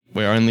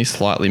we're only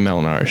slightly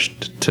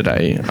malnourished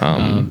today.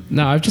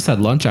 No, I've just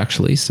had lunch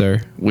actually. So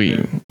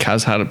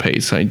Kaz had a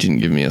piece, so he didn't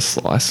give me a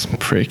slice.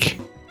 Prick.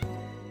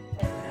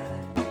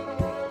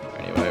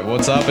 Anyway,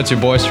 what's up? It's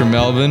your boys from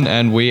Melbourne,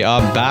 and we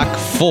are back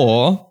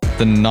for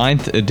the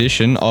 9th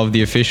edition of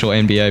the official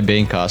NBA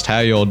Beancast. How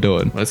you all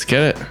doing? Let's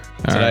get it.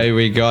 Today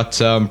we got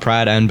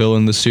Prad and Bill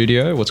in the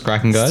studio. What's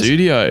cracking, guys?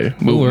 Studio.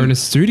 we're in a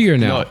studio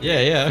now.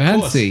 Yeah,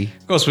 Fancy.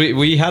 Of course,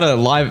 we had a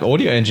live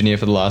audio engineer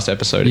for the last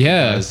episode.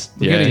 Yeah,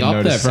 we're getting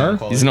up there,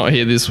 bro. He's not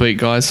here this week,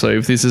 guys, so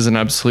if this is an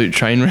absolute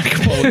train wreck,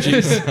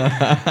 apologies.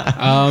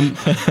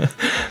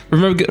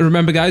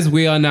 Remember, guys,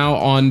 we are now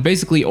on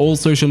basically all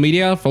social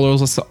media. Follow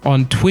us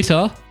on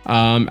Twitter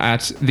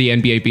at the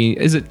NBA Bean.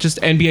 Is it just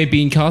NBA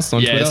Beancast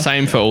on Twitter? Yeah,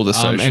 same for all the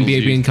socials.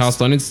 NBA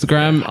Beancast on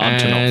Instagram, Hard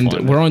to not and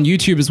find we're on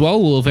YouTube as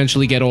well. We'll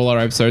eventually get all our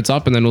episodes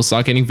up, and then we'll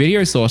start getting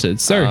videos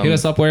sorted. So hit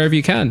us up wherever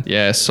you can.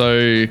 Yeah,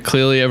 so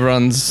clearly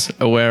everyone's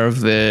aware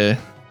of their,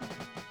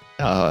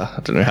 I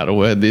don't know how to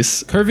word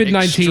this.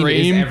 COVID-19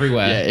 is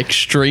everywhere. Yeah,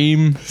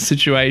 extreme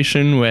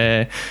situation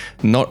where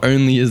not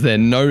only is there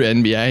no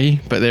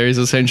NBA, but there is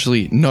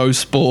essentially no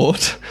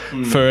sport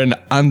for an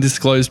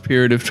undisclosed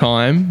period of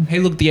time. Hey,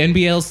 look, the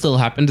NBL still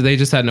happened. They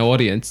just had no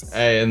audience.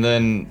 Hey, and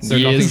then So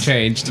nothing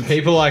changed.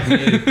 people like me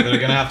that are going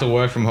to have to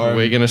work from home.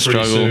 We're going to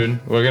pretty struggle. soon.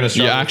 We're going to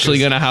struggle. You're actually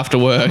going to have to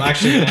work. I'm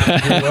actually going to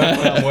have to do work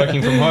when I'm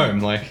working from home.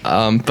 Like,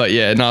 But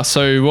yeah, no.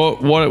 So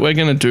what we're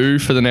gonna do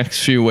for the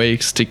next few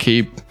weeks to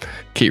keep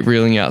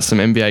reeling out some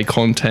NBA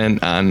content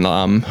and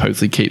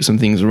hopefully keep some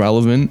things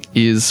relevant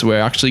is we're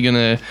actually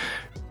gonna.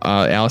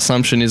 Our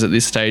assumption is at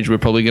this stage we're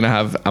probably gonna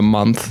have a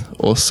month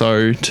or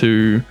so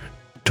to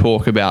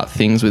talk about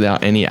things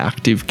without any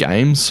active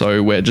games.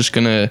 So we're just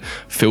gonna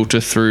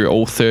filter through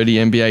all 30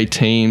 NBA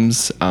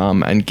teams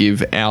and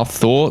give our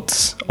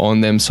thoughts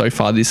on them so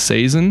far this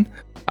season.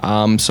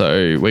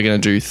 So we're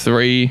going to do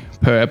 3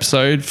 per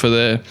episode for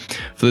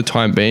the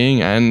time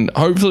being, and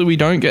hopefully we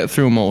don't get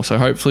through them all. So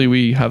hopefully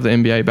we have the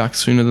NBA back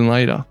sooner than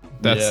later.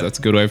 That's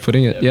a good way of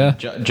putting it. Yeah.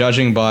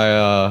 Judging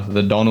by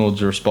the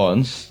Donald's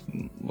response,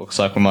 looks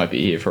like we might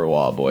be here for a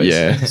while, boys.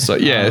 Yeah. So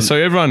so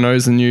everyone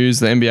knows the news.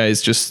 The NBA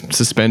is just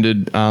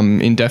suspended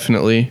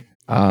indefinitely.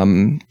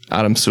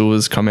 Adam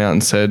Silver's come out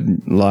and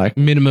said like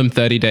Minimum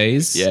 30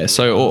 days. yeah,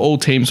 so all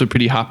teams were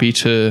pretty happy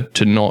to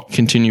not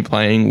continue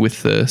playing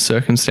with the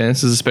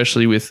circumstances,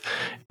 especially with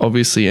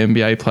obviously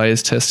NBA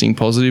players testing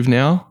positive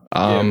now.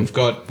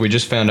 We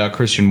just found out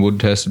Christian Wood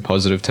tested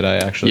positive today,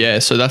 actually. Yeah,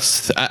 so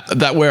that's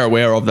that we're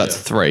aware of.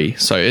 That's 3,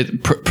 so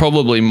it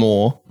probably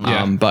more.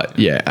 Yeah. But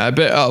yeah,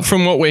 but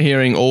from what we're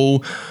hearing,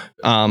 all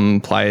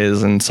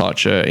players and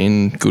such are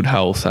in good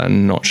health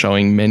and not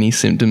showing many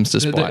symptoms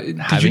despite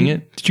having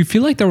it. Did you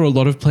feel like there were a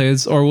lot of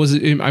players, or was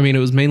it? I mean, it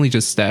was mainly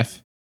just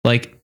Steph,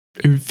 like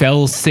who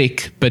fell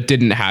sick but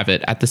didn't have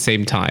it at the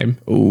same time.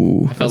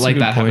 Ooh, I felt like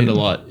that happened a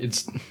lot.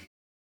 It's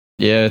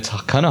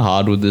kind of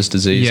hard with this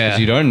disease because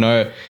you don't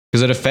know,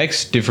 because it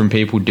affects different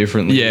people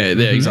differently. Yeah,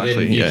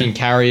 exactly. You can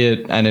carry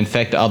it and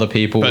infect other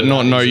people, but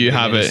not know you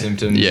have it.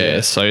 Symptoms.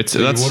 Yeah, so you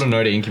wouldn't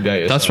know to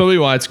incubate yourself. That's probably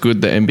why it's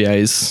good that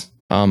NBA's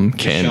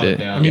canned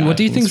it. I mean, what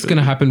do you think is going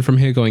to happen from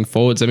here going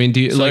forwards? I mean,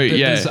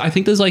 I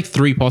think there's like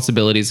 3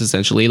 possibilities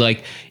essentially.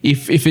 Like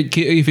if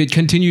it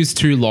continues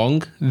too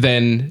long,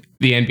 then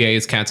the NBA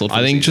is cancelled.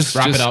 I think just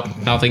wrap it up.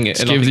 Nothing.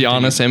 Give the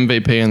Giannis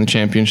MVP and the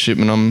championship,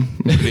 and I'm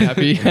pretty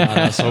happy.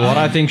 So what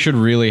I think should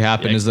really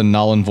happen is the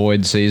null and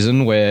void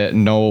season where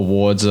no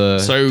awards are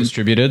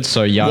distributed.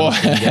 So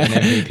Giannis can get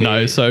an MVP.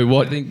 No. So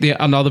what? I think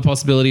another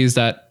possibility is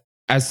that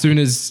as soon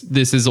as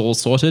this is all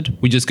sorted,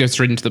 we just go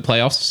straight into the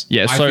playoffs.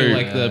 Yeah, I so feel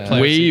like the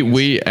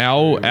playoffs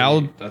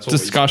our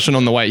discussion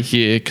on the way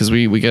here, because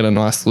we get a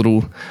nice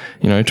little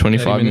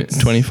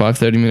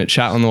 30 minute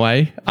chat on the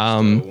way.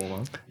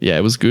 Yeah,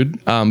 it was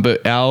good.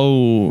 But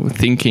our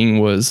thinking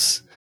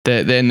was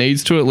that there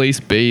needs to at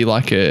least be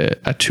like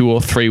a 2 or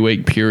 3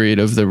 week period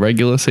of the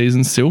regular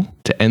season still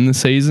to end the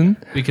season,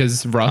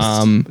 because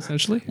rust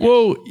essentially.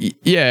 Well,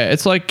 yeah,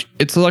 it's like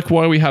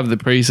why we have the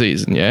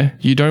preseason. Yeah,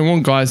 you don't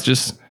want guys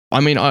just. I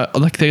mean,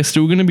 they're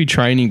still going to be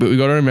training, but we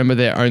got to remember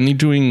they're only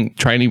doing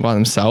training by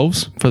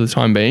themselves for the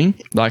time being.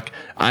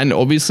 And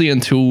obviously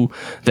until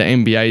the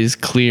NBA is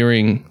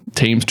clearing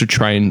teams to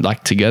train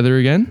together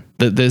again,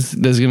 that there's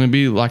going to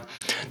be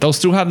they'll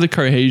still have the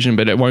cohesion,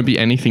 but it won't be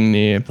anything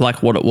near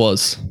like what it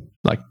was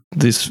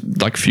this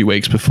few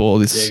weeks before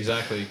this. Yeah,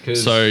 exactly.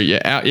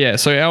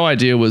 So our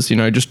idea was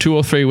just 2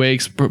 or 3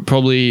 weeks,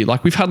 probably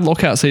we've had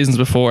lockout seasons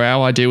before.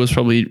 Our idea was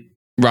probably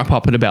wrap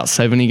up at about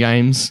 70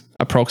 games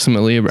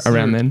approximately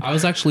around then. I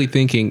was actually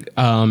thinking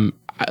do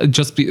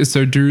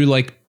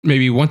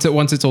maybe once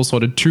it's all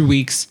sorted, 2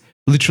 weeks,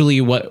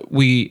 literally what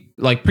we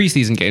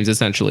preseason games,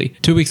 essentially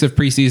 2 weeks of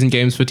preseason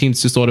games for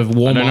teams to sort of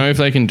warm up. I don't know if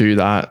they can do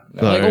that,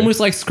 almost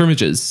like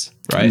scrimmages,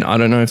 right? I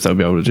don't know if they'll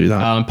be able to do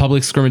that.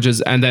 Public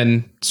scrimmages and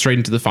then straight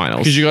into the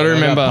finals, because you got to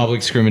remember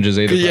public scrimmages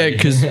either. Yeah,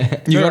 because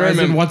you got to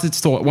remember once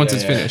it's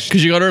finished,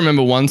 because you got to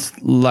remember once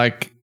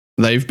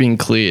they've been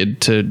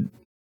cleared to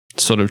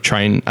sort of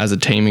train as a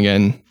team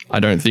again, I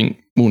don't think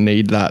we'll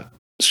need that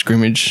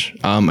scrimmage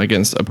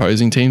against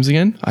opposing teams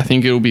again. I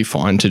think it'll be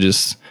fine to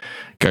just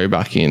go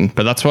back in.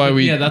 But that's why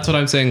that's what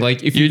I'm saying.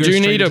 Like, if you go do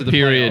straight need a into the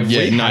period. playoffs-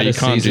 Yeah, no, Had you a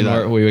can't do season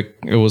that. where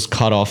it was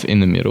cut off in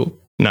the middle.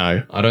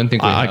 No, I don't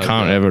think I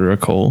can't ever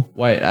recall.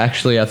 Wait,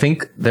 actually, I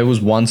think there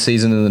was one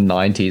season in the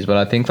 90s, but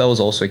I think that was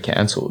also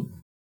cancelled.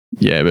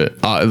 Yeah, but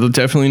they'll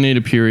definitely need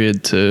a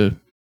period to.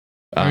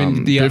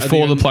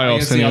 Before the I playoffs,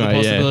 guess the other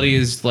anyway. possibility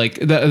is like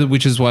that,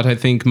 which is what I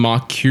think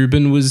Mark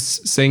Cuban was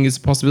saying is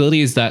a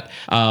possibility, is that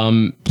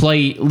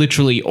play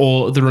literally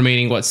all the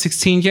remaining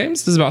 16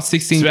 games. There's about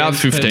 16. It's about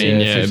games per 15. team.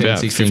 Yeah, 15, about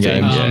 16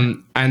 15 games.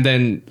 And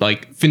then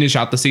like finish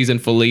out the season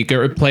fully,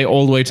 go play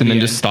all the way to and the then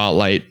end. just start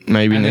late,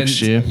 maybe And next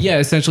then, year. Yeah,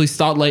 essentially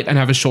start late and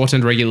have a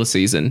shortened regular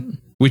season,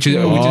 which gives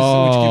them the So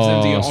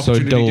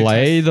opportunity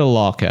delay to the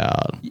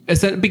lockout.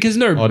 test. Because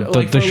no, Or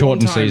like the for a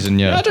shortened long time- season,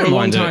 yeah. I For a don't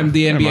long mind it. time,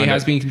 the I don't NBA mind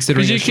has it. been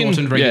considering 'Cause a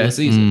shortened regular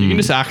season. You can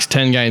just axe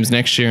 10 games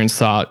next year and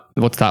start,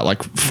 what's that,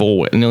 like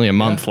nearly a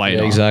month later.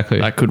 Yeah,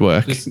 exactly. That could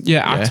work.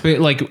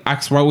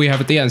 Axe what we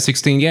have at the end,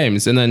 16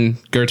 games, and then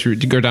go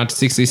down to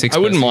 66. I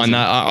wouldn't mind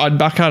that. I'd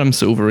back Adam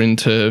Silver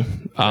into.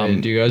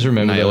 Do you guys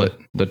remember nail it.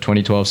 the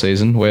 2012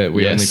 season where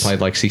we Yes. only played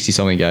like 60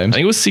 something I games?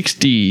 think it was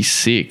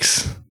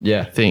 66.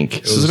 Yeah. I think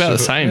it was about the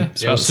same.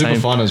 It's It about was the super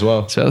same. fun as well.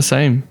 It's about the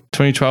same.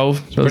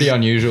 2012. Pretty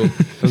unusual.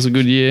 It was a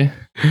good year.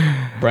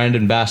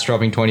 Brandon Bass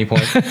dropping 20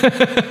 points.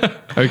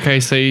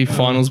 OKC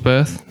finals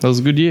berth. That was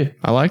a good year.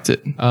 I liked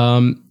it.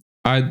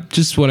 I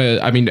just want to,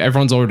 I mean,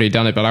 everyone's already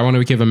done it, but I want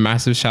to give a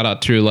massive shout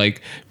out to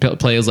like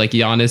players like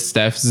Giannis,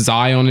 Steph,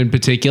 Zion in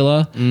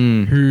particular,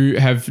 who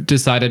have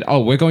decided,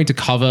 we're going to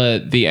cover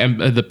the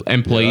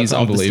employees Yeah,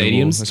 of the that's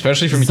stadiums.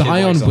 especially from a kid like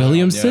Zion Zion,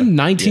 Williamson, yeah.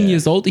 19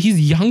 years old. He's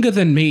younger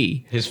than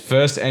me. His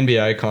first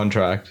NBA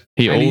contract.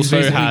 He And he's also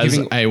basically has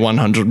giving- a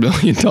 $100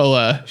 million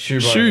shoe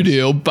bonus.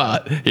 deal,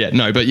 but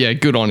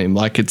good on him.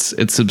 Like it's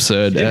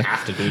absurd. He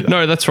have to do that.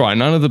 No, that's right.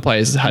 None of the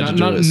players had to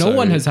do it. No so-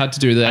 one has had to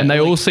do that. And they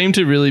all seem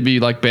to really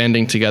be like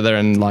banding together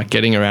and like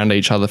getting around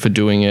each other for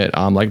doing it.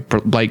 Like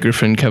Blake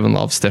Griffin, Kevin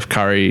Love, Steph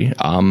Curry,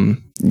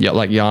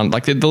 like Jan,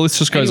 like the list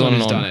just goes Anyone on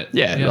and who's on. done it.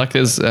 Yeah, Yeah. like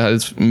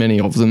there's many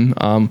of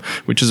them,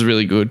 which is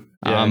really good.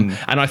 And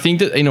I think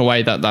that in a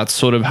way that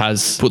sort of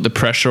has put the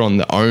pressure on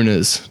the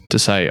owners to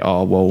say,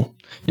 oh well,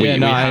 we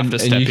have to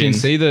step and you can in.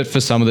 see that for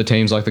some of the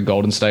teams like the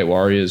Golden State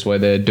Warriors where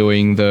they're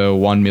doing the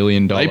 $1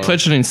 million. They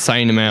pledged an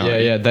insane amount.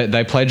 Yeah,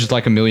 they pledged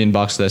like $1 million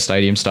to their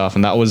stadium staff,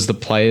 and that was the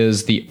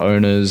players, the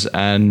owners,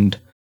 and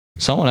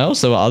someone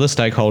else. There were other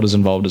stakeholders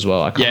involved as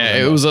well. I can't Yeah,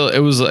 remember. it was like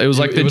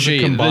It was a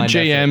the combined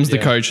GMs, effort, the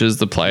yeah. coaches,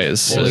 the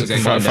players, It was a the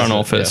combined front effort,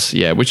 office.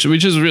 Yeah, which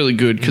is really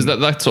good because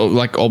that's all,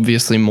 like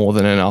obviously more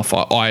than enough.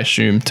 I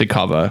assume to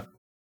cover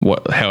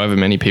however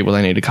many people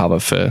they need to cover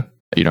for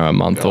a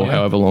month or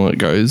however long it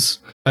goes,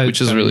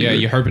 which is really good.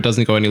 You hope it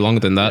doesn't go any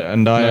longer than that.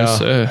 And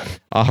Sir.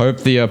 I hope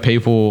the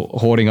people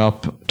hoarding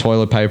up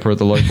toilet paper at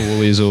the local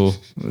Woolies will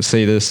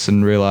see this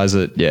and realize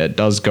that it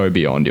does go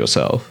beyond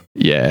yourself.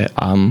 Yeah.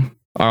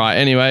 All right.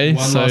 Anyway,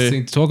 One last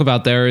thing to talk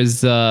about there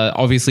is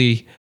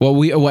obviously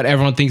what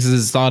everyone thinks is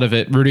the start of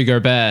it, Rudy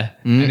Gobert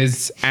and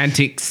his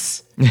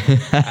antics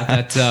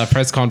at that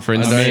press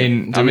conference.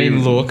 I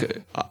mean, look,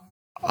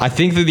 I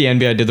think that the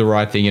NBA did the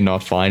right thing in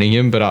not fining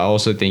him, but I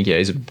also think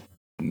he's a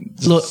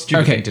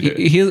stupid thing to do.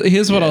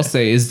 Here's what I'll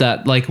say is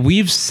that like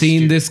we've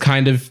seen this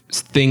kind of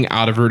thing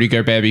out of Rudy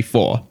Gobert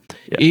before.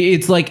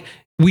 It's like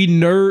we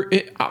know.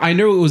 I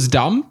know it was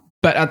dumb,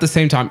 but at the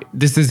same time,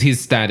 this is his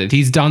standard.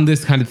 He's done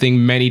this kind of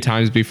thing many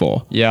times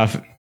before. Yeah,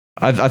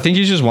 I think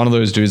he's just one of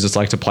those dudes that's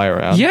like to play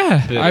around.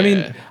 Yeah, I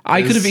mean,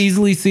 I could have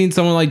easily seen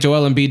someone like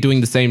Joel Embiid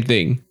doing the same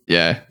thing.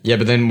 Yeah. Yeah,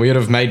 but then we would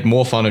have made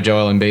more fun of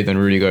Joel Embiid than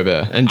Rudy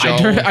Gobert. And We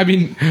would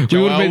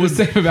have made the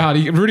same about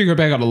it. Rudy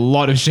Gobert got a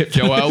lot of shit.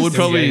 Joel would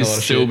probably getting a lot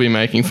of still shit. be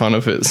making fun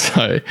of it.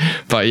 So,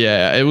 but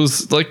yeah, it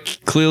was like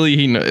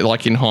clearly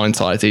like in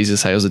hindsight, it's easy to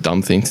say it was a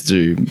dumb thing to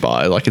do,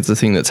 but like it's a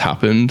thing that's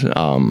happened.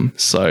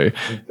 So,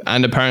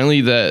 and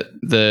apparently that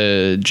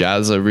the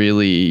Jazz are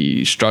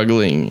really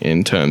struggling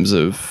in terms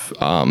of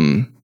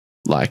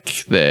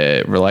like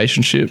their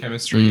relationship.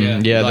 chemistry.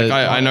 Yeah, Like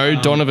I know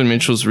Donovan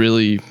Mitchell's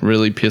really,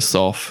 really pissed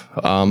off.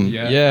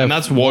 Yeah, and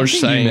that's one Woj thing you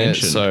saying it.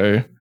 mentioned.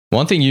 So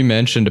one thing you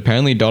mentioned,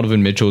 apparently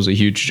Donovan Mitchell is a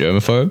huge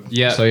germaphobe.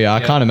 Yeah. So I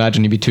can't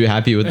imagine he'd be too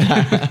happy with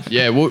that.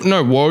 yeah, well,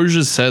 no, Woj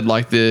has said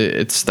like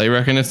they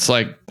reckon it's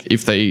like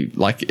if they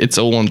like it's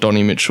all on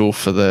Donnie Mitchell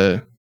for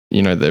the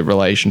the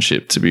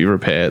relationship to be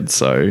repaired.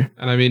 So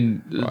And I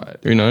mean,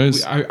 who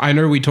knows? I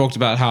know we talked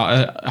about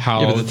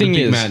how but the thing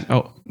big is- man.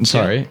 Oh,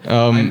 Sorry.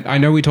 I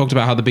know we talked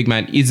about how the big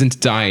man isn't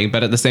dying,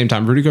 but at the same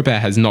time, Rudy Gobert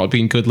has not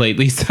been good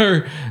lately,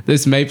 so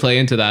this may play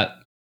into that.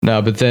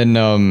 No, but then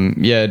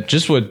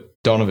just with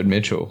Donovan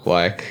Mitchell,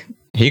 like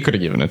he could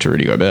have given it to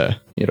Rudy Gobert.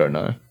 You don't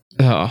know.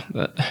 Oh,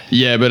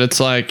 Yeah, but it's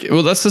like,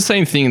 well, that's the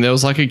same thing. There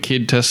was like a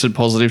kid tested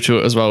positive to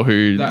it as well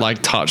who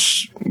like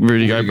touched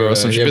Rudy Gobert or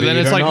some shit. Yeah, but then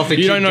you it's don't know like if the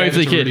you kid don't know if gave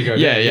the it to kid. Rudy Gobert,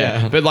 Yeah.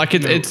 yeah. But like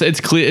it's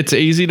clear. It's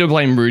easy to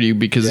blame Rudy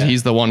because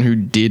he's the one who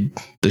did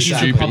the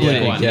stupid public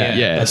thing. one,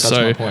 Yeah. That's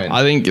So my point.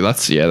 I think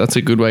that's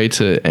a good way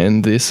to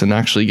end this and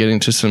actually get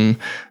into some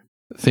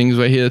things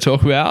we're here to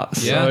talk about.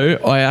 So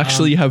I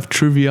actually have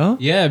trivia.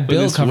 Yeah,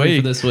 Bill this covering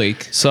week. for this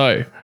week.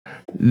 So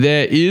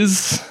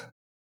this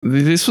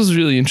was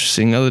really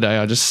interesting. The other day,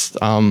 I just,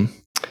 I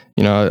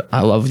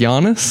love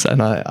Giannis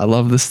and I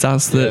love the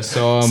stats that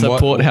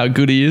support how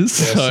good he is.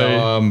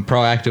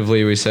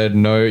 Proactively, we said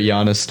no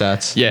Giannis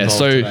stats.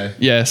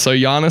 So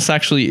Giannis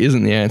actually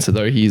isn't the answer,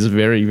 though. He's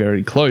very,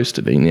 very close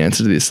to being the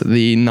answer to this.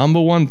 The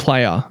number one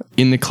player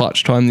in the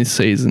clutch time this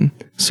season.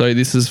 So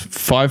this is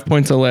 5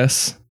 points or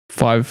less,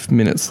 5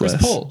 minutes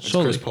less. Paul,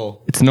 Chris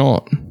Paul. It's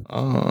not.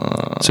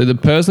 So the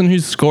person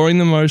who's scoring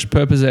the most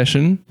per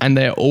possession, and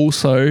they're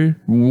also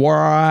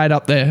right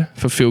up there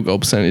for field goal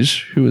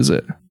percentage. Who is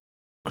it?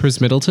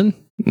 Chris Middleton.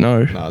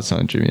 No. No, it's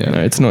not Jimmy.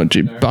 No, it's not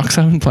Jim. Bucks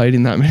haven't played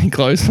in that many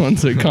close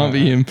ones, so it can't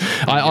be him.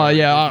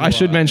 I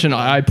should mention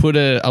I put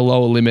a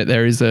lower limit.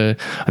 There is I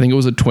think it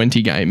was a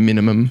 20 game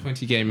minimum.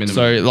 20 game minimum.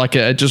 So like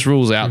it just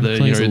rules out the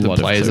players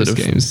that have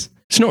games.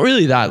 It's not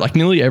really that. Like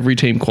nearly every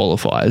team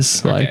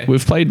qualifies. Okay. Like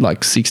we've played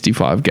like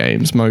 65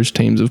 games. Most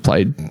teams have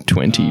played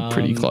 20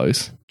 pretty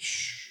close.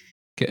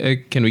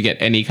 Can we get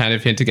any kind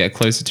of hint to get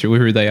closer to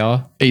who they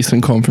are? Eastern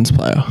Conference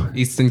player.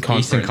 Eastern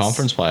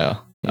Conference player.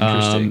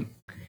 Interesting.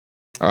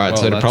 All right,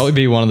 well, so it'd probably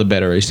be one of the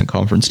better Eastern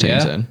Conference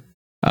teams then.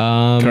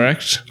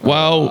 Correct.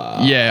 Well,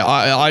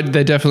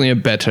 they're definitely a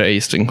better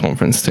Eastern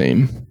Conference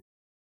team.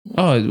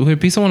 Oh, would it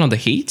be someone on the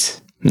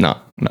Heat?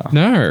 No.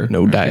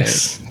 No.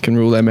 Dice. Can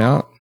rule them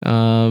out.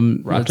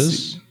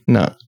 Raptors?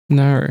 No.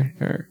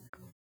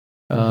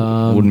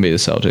 Wouldn't be the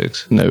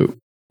Celtics. No.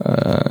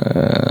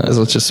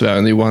 There's just about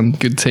only one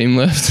good team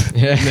left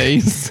in the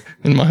East,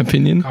 in my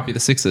opinion. Can't be the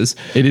Sixers.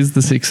 It is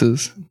the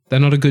Sixers. They're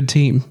not a good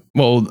team.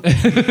 Well,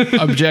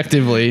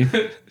 objectively,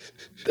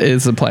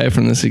 it's a player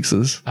from the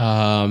Sixers.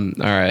 All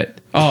right.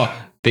 Oh,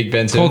 Big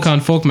Ben Simmons. Korkan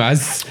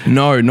Folkmaz.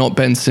 No, not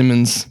Ben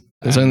Simmons.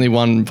 There's only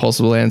one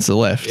possible answer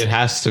left. It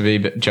has to be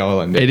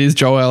Joel Embiid. It is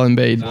Joel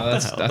Embiid. No,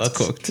 that's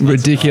cooked.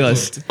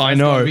 Ridiculous. I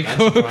know.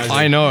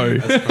 I know.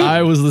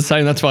 I was the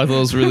same. That's why I thought it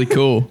was really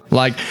cool.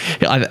 Like,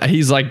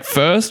 he's like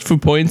first for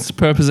points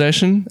per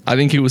possession. I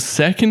think he was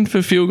second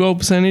for field goal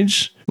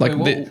percentage.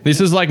 Like, this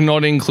is like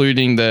not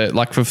including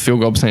for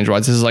field goal percentage, right?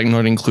 This is like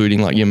not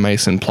including like your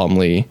Mason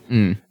Plumlee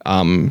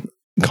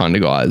kind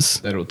of guys.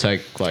 That'll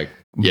take like.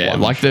 Yeah,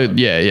 like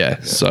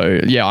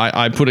So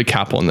I put a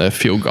cap on the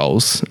field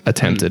goals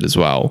attempted as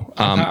well.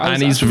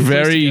 And he's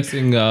very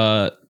guessing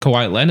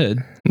Kawhi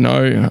Leonard.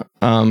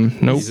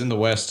 nope. He's in the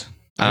West.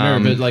 I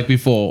know, but like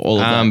before all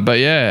of that. But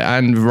yeah,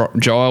 and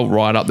Joel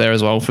right up there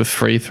as well for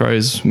free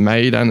throws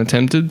made and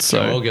attempted.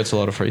 So Joel gets a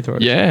lot of free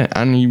throws. yeah,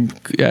 and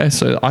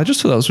so I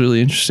just thought that was really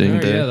interesting.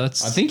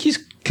 That's. I think he's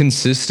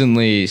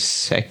consistently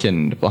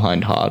second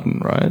behind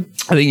Harden, right?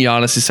 I think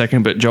Giannis is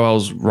second, but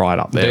Joel's right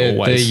up there They're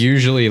always.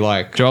 usually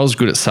like Joel's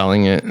good at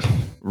selling it.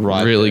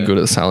 right Really there. good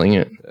at selling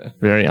it.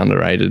 Very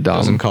underrated.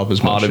 Doesn't cop as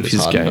part much of as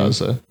his Harden game. does,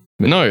 though.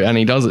 No, and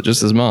he does it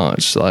just as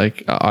much.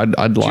 Like I'd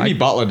Jimmy like.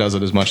 Butler does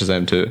it as much as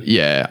them too.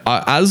 Yeah,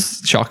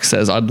 as Chuck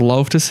says, I'd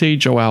love to see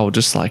Joel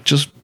just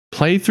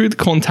play through the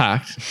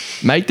contact,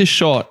 make the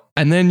shot,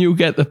 and then you'll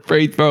get the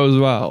free throw as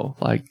well.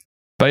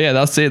 But yeah,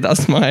 that's it.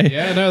 That's my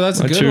that's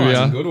a my good trivia. one.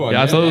 That's a good one,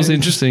 Yeah, I thought it was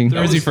interesting.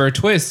 Throws you for a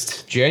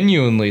twist.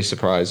 Genuinely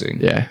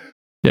surprising.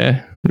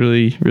 Yeah,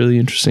 really, really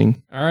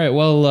interesting. All right.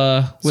 Well,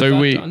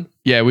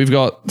 we've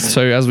got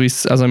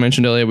as I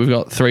mentioned earlier, we've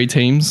got 3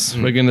 teams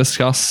we're going to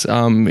discuss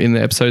in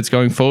the episodes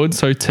going forward.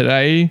 So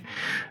today,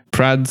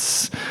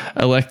 Prad's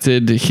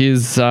elected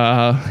his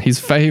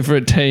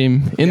favorite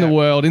team in the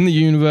world, in the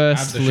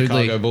universe. The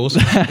Chicago Bulls.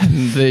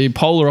 The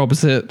polar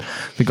opposite,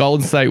 the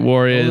Golden State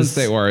Warriors.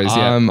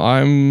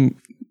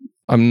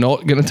 I'm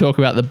not going to talk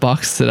about the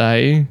Bucks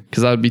today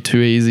because that would be too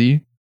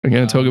easy. We're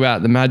going to talk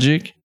about the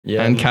Magic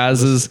and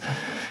Kaz's.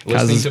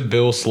 Listening to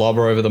Bill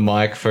slobber over the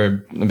mic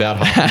for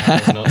about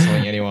half an hour is not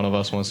something any one of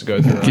us wants to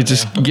go through. You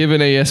just given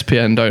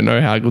ESPN don't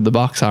know how good the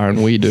Bucks are,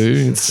 and we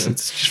do. It's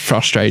just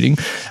frustrating.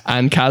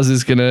 And Kaz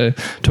is gonna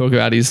talk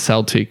about his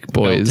Celtic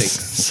boys.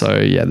 Celtics. So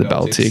yeah, the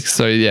Celtics.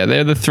 So yeah,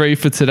 they're the 3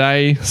 for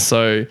today.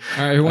 So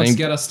all right. Who wants to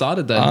get us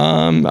started then?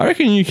 I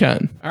reckon you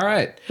can. All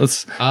right.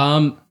 Let's.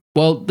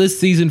 Well, this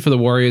season for the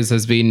Warriors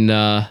has been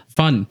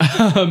fun.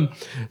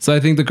 So I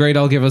think the grade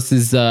I'll give us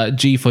is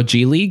G for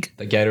G League.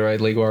 The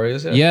Gatorade League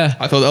Warriors. Yeah.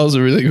 I thought that was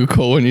a really good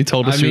call when you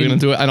told us you were mean- going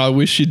to do it, and I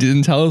wish you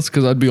didn't tell us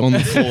because I'd be on the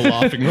floor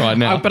laughing right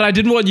now. But I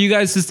didn't want you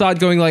guys to start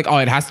going like, oh,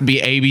 it has to be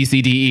A, B,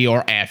 C, D, E,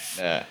 or F.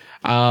 Yeah.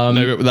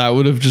 No, but that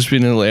would have just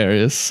been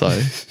hilarious. So,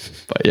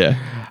 but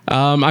yeah.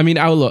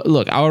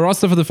 Our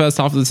roster for the first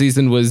half of the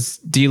season was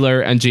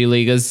D-Lo and G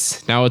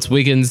Leaguers. Now it's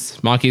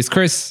Wiggins, Marquise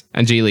Chris,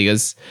 and G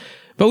Leaguers.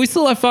 But we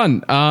still have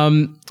fun.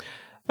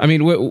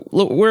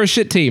 We're a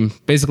shit team.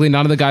 Basically,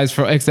 none of the guys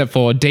except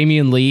for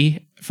Damian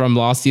Lee from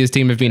last year's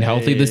team have been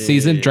healthy this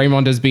season.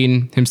 Draymond has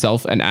been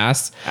himself an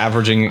ass.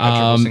 Averaging a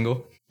triple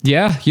single.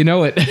 Yeah, you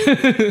know it.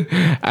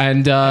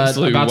 And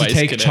Absolute about to waste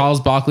take cadet. Charles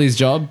Barkley's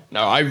job.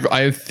 No,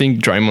 I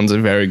think Draymond's a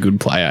very good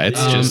player.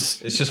 It's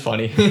just It's just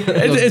funny.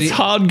 it's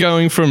hard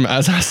going from,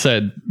 as I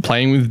said,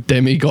 playing with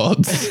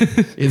demigods.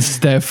 It's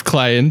Steph,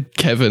 Clay, and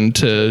Kevin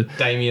to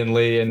Damian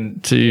Lee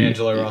and To-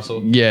 Angelo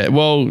Russell.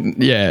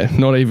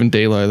 not even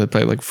D'Lo. They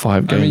played like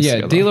 5 games. I mean, yeah,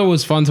 together. D'Lo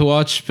was fun to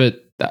watch,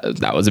 but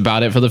that was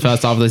about it for the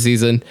first half of the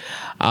season.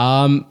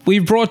 We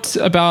brought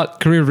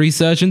about career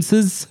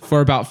resurgences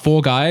for about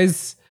 4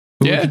 guys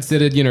who were Yeah.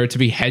 considered, to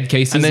be head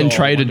cases. and then or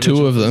traded 2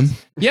 one-dimensional. of them.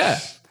 Yeah.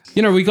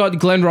 We got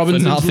Glenn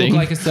Robinson to look nothing.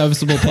 like a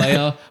serviceable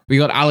player. We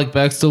got Alec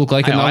Burks to look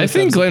like another I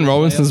think Glenn serviceable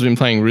Robinson's been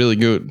playing really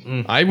good.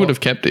 I would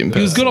have kept him.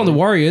 He was good on the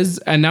Warriors,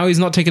 and now he's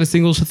not taking a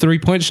single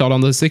 3-point shot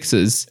on the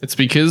Sixers. It's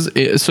because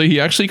so he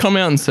actually come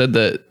out and said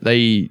that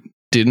they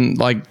didn't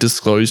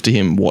disclose to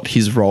him what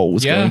his role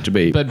was going to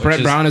be. But Brett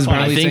is Brown is fine. I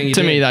apparently saying think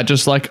he to me did. that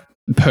just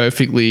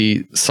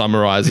perfectly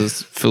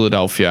summarizes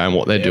Philadelphia and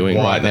what they're doing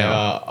Why right they now.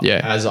 are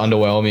Yeah. as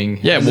underwhelming.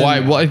 Yeah,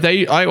 why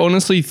they I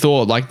honestly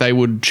thought they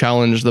would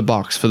challenge the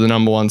Bucks for the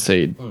number 1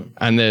 seed.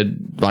 And they're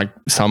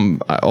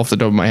some off the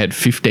top of my head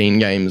 15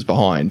 games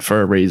behind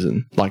for a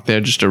reason. They're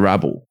just a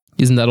rabble.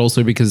 Isn't that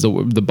also because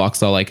the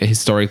Bucks are a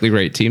historically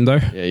great team, though?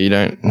 Yeah, you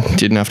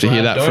didn't have to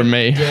hear that from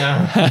me.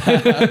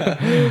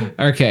 Yeah.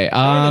 Okay.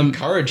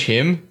 Encourage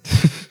him.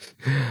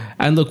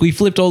 And look, we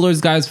flipped all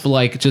those guys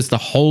for just a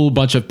whole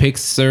bunch of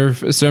picks. So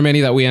many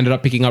that we ended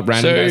up picking up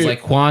random So- guys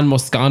like Juan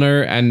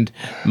Moscano and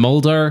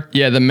Mulder.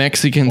 Yeah, the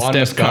Mexican Juan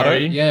Steph Moscato?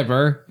 Curry. Yeah,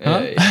 bro.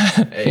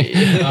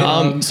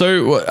 Huh?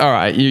 So all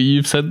right,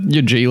 you've said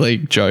your G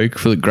League joke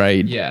for the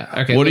grade. Yeah.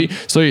 Okay. What do you,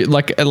 so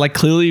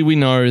clearly we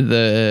know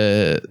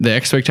the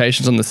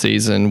expectations on the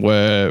season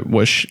were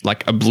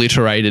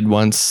obliterated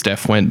once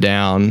Steph went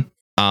down,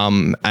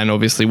 and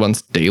obviously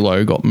once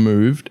D'Lo got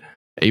moved,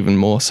 even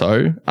more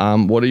so.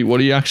 What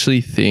do you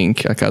actually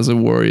think, as a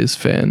Warriors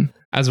fan?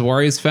 As a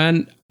Warriors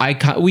fan,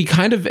 we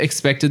kind of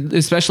expected,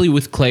 especially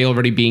with Clay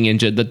already being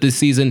injured, that this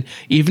season,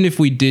 even if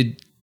we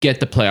did get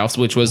the playoffs,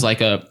 which was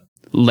a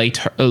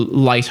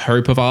light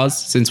hope of ours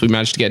since we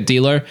managed to get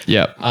D'Lo,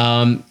 Yep.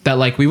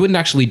 that we wouldn't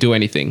actually do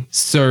anything.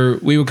 So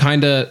we were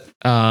kind of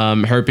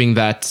hoping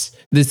that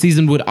this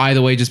season would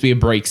either way just be a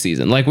break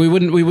season. We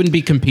wouldn't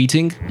be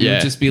competing. It would Yeah.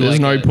 just be There's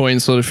no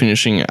point sort of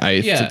finishing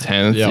 8th Yeah. to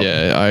 10th. Yep.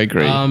 Yeah, I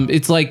agree.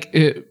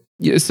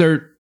 It's so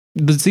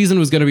the season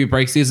was going to be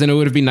break season. It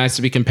would have been nice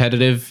to be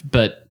competitive,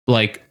 but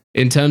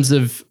in terms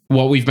of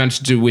what we've managed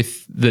to do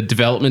with the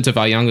development of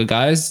our younger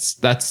guys,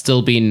 that's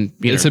still been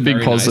It's a big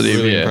very nice. positive.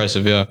 Really Yeah.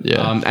 impressive, yeah.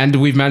 Yeah. And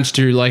we've managed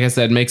to, like I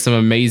said, make some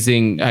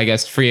amazing,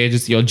 free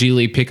agency or G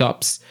League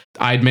pickups.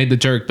 I'd made the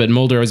joke, but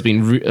Mulder has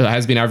been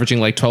averaging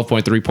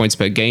 12.3 points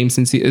per game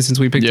since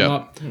we picked him Yeah.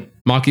 up.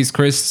 Marquise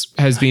Chris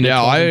has been a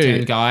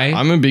 10 guy.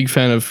 I'm a big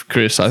fan of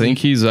Chris. I think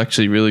he's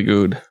actually really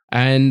good.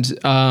 And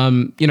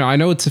I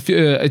know it's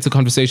a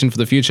conversation for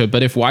the future,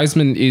 but if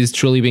Wiseman is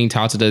truly being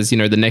touted as the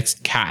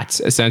next cat,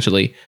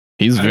 essentially,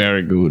 He's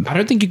very good. I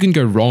don't think you can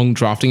go wrong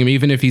drafting him,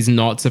 even if he's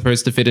not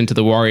supposed to fit into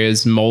the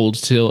Warriors mold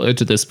to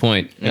this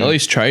point. At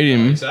least trade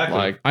him.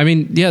 Exactly. I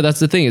mean, yeah, that's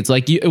the thing. It's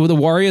with the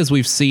Warriors,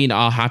 we've seen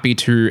are happy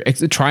to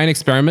try and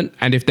experiment,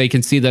 and if they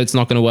can see that it's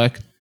not going to work,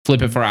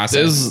 flip it for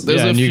assets. There's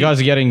yeah, a and you few- guys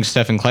are getting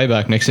Steph and Clay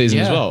back next season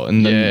as Yeah. well.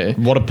 And then Yeah.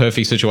 what a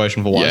perfect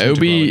situation for Wiseman. Yeah, to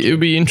grow it'll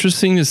be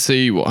interesting to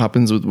see what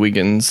happens with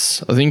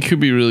Wiggins. I think he'll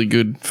be really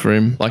good for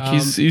him.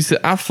 He's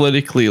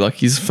athletically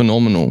he's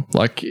phenomenal.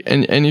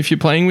 And if you're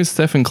playing with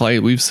Steph and Clay,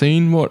 we've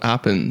seen what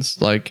happens.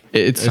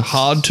 It's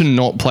hard to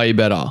not play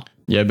better.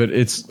 Yeah, but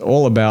it's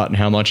all about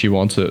how much he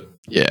wants it.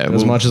 Yeah,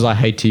 As much as I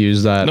hate to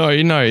use that. No,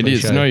 it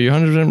is. cliche. No, you're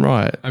 100%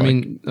 right. I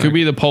mean, could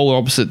be the polar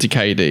opposite to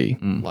KD.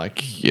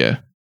 Yeah.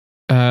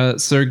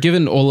 So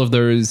given all of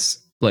those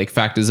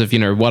factors of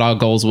what our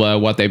goals were,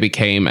 what they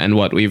became, and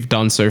what we've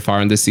done so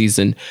far in this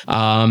season,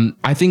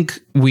 I think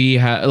we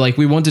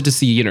we wanted to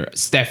see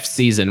Steph's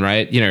season,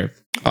 right?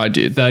 I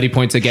did. 30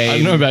 points a game. I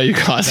don't know about you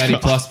guys. 30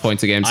 but plus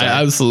points a game. I Sorry.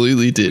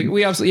 absolutely did.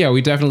 We absolutely,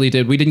 we definitely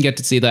did. We didn't get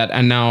to see that.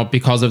 And now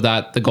because of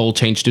that, the goal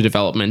changed to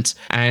development.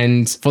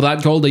 And for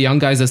that goal, the young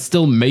guys are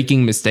still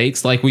making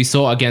mistakes like we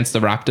saw against the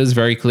Raptors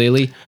very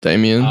clearly.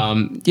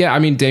 Damien.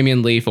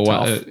 Damian Lee for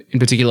one in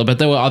particular, but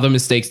there were other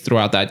mistakes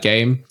throughout that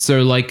game.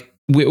 So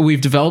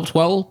we've developed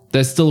well.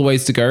 There's still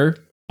ways to go.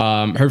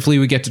 Hopefully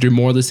we get to do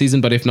more this season,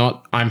 but if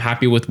not, I'm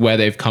happy with where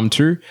they've come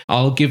to.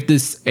 I'll give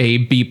this a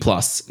B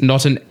plus,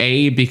 not an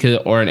A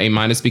or an A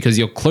minus because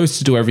you're close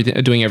to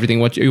doing everything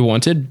what you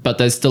wanted, but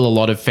there's still a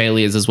lot of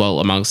failures as well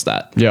amongst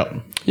that. Yeah.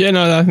 Yeah,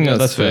 no, I think that's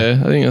that's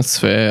fair. I think that's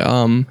fair.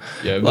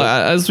 Yeah,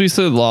 but- as we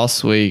said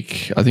last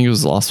week, I think it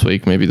was last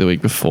week, maybe the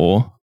week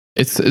before.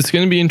 It's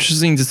going to be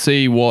interesting to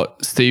see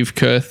what Steve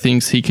Kerr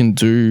thinks he can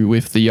do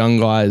with the young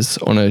guys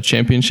on a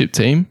championship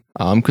team.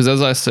 Because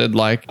as I said,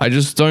 I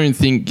just don't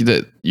think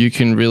that you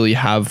can really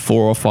have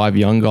 4 or 5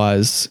 young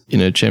guys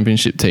in a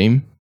championship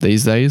team.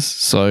 these days.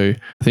 So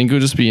I think it'll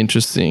just be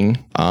interesting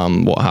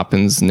what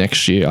happens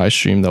next year. I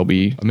assume they'll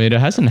be. I mean, it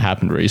hasn't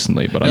happened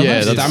recently, but Yeah, I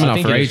that's- stamina I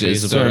think for it is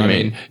ages. feasible. So, I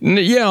mean,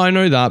 Yeah, I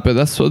know that, but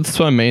that's what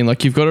I mean.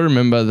 Like, you've got to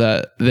remember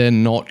that they're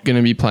not going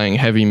to be playing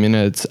heavy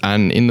minutes,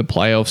 and in the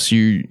playoffs,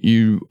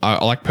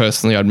 I like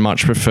personally, I'd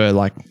much prefer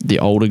like the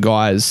older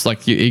guys,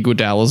 like your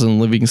Iguodala's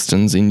and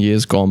Livingstons in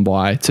years gone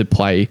by, to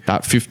play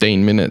that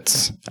 15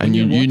 minutes, and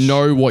you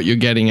know what you're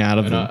getting out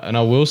of them. And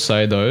I will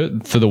say though,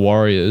 for the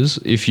Warriors,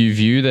 if you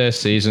view their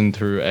season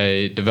through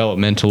a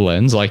developmental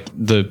lens, like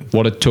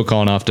what it took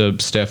on after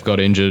Steph got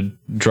injured,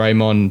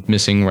 Draymond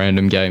missing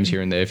random games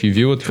here and there, if you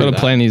view it through Got to that,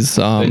 plan his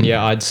then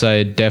yeah, I'd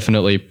say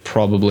definitely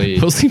probably.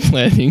 Was he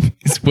planning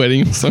his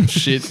wedding or some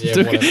shit?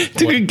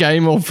 Took a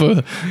game off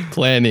for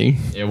planning.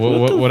 Yeah,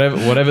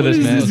 whatever this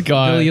is man. this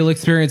guy? Billy, you'll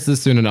experience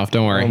this soon enough.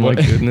 Don't worry. Oh my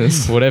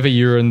goodness. Whatever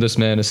urine this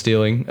man is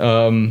stealing.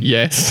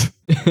 Yes.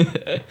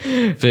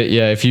 But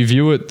yeah, if you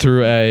view it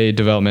through a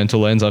developmental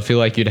lens, I feel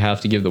like you'd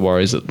have to give the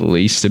Warriors at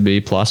least a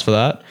B+ for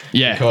that.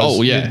 Yeah. Because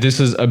Oh, yeah. this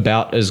is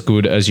about as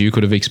good as you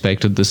could have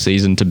expected the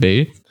season to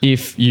be.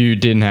 If you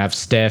didn't have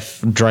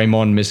Steph,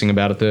 Draymond missing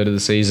about a third of the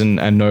season,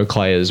 and no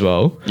Clay as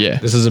well. Yeah.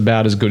 This is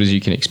about as good as you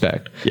can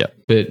expect. Yeah.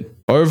 But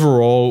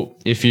overall,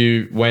 if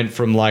you went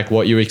from like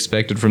what you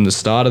expected from the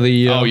start of the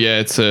year, Oh yeah,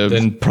 it's a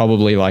then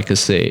probably like a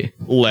C.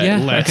 Yeah.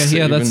 less. Okay.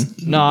 Yeah. even.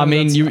 That's No, I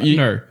mean you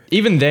no.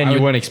 even then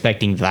you weren't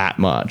expecting that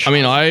much. I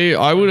mean,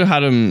 I would have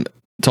had him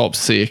top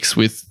 6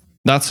 with.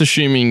 That's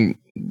assuming.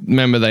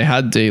 Remember, they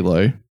had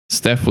D'Lo.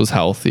 Steph was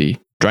healthy.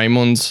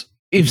 Draymond's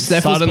If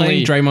Steph was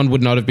suddenly playing, Draymond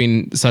would not have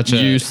been such a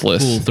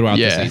useless fool throughout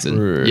yeah. the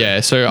season. Yeah.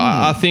 So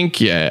I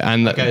think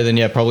and okay, then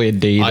yeah, probably a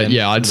D. Then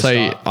I'd from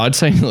say the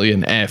start. nearly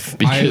an F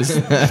because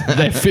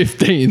they're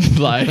 15th.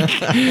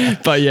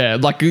 Like, but yeah,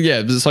 like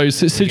yeah. So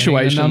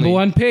situation Number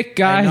one pick,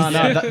 guys.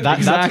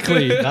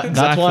 Exactly.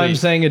 That's why I'm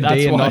saying a D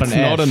That's and why not it's an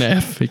F. Not an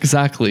F.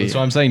 Exactly. So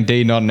I'm saying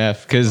D, not an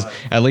F, because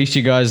at least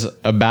you guys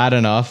are bad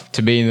enough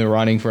to be in the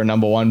running for a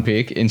number 1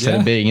 pick instead Yeah.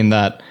 of being in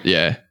that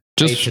Yeah.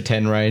 8 to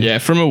 10 range. Yeah,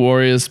 from a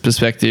Warriors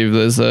perspective,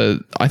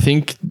 I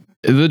think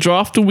the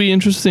draft will be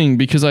interesting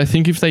because I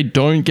think if they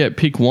don't get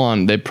pick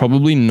 1, they're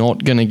probably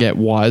not going to get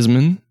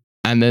Wiseman.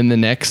 And then the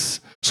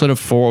next sort of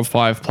 4 or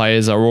 5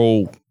 players are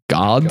all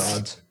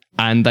guards.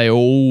 And they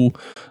all,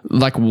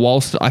 like,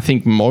 whilst I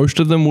think most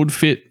of them would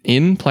fit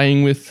in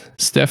playing with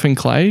Steph and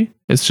Clay,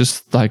 it's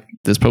just like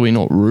there's probably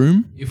not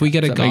room. If we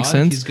get a Does that make guard,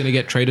 sense? he's going to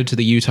get traded to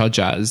the Utah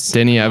Jazz.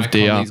 Denny Mike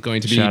Avdia. Conley's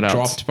going to be Shout outs.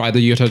 dropped by the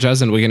Utah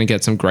Jazz, and we're going to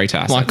get some great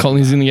assets. Mike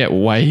Conley's going to get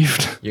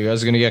waived. You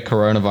guys are going to get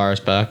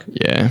coronavirus back.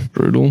 Yeah,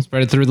 brutal.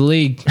 Spread it through the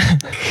league.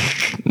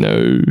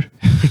 No.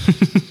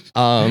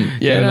 Yeah,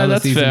 no, another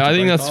that's season fair. to I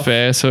think break that's off.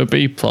 fair. So a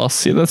B+.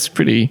 Yeah, that's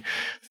pretty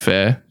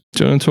fair.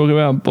 Do you want to talk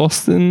about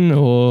Boston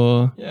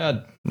or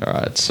Yeah. All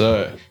right.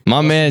 So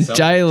my man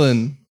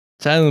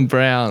Jaylen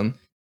Brown?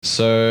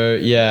 So,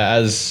 yeah,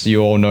 as you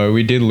all know,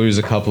 we did lose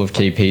a couple of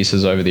key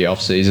pieces over the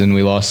offseason.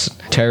 We lost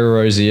Terry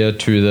Rozier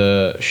to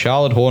the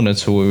Charlotte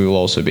Hornets, who we will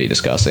also be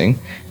discussing.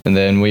 And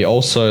then we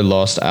also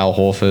lost Al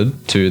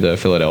Horford to the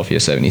Philadelphia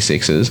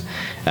 76ers.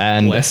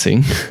 And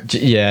Blessing.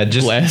 yeah,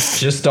 Bless.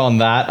 just on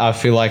that, I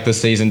feel like the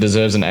season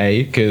deserves an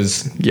A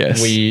because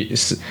Yes. we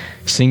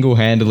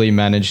single-handedly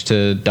managed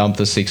to dump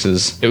the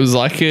Sixers It was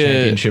like a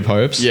championship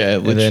hopes. Yeah,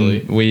 literally.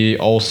 And then we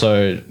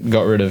also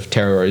got rid of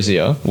Terry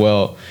Rozier,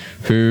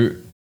 who,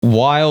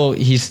 while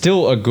he's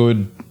still a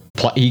good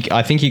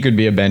I think he could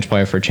be a bench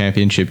player for a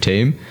championship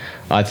team.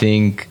 I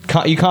think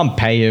you can't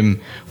pay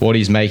him what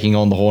he's making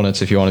on the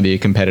Hornets if you want to be a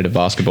competitive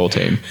basketball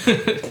team.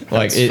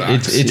 Like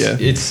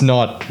it's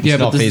not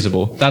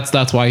feasible.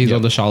 That's why he's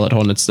on the Charlotte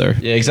Hornets, though.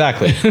 Yeah,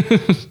 exactly.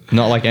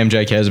 Not like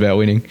MJ cares about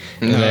winning.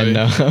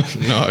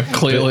 No,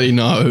 clearly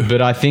no.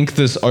 But I think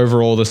the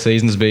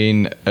season's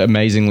been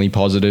amazingly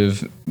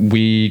positive.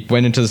 We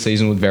went into the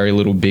season with very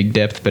little big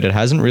depth, but it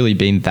hasn't really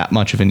been that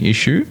much of an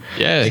issue.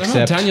 Yeah,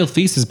 Except- Daniel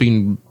Theis has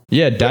been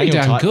Daniel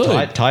damn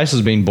good. Tice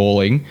has been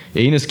balling.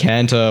 Enes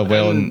Kanter,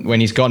 when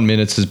he's gotten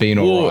minutes, has been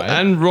all right.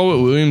 And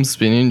Robert Williams has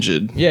been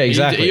injured. Yeah,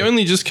 exactly. He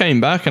only just came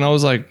back, and I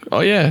was like, oh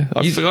yeah,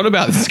 I forgot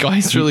about this guy.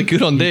 He's really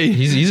good on D.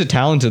 He's a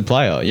talented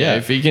player. Yeah,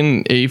 if he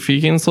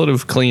can sort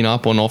of clean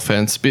up on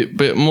offense,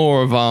 bit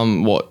more of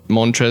what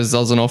Montrez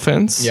does on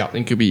offense, Yeah. I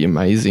think it'd be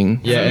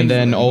amazing. Yeah, and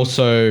then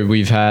also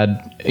we've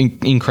had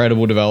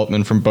incredible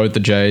development from both the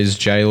Jays,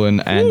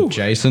 Jalen and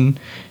Jason.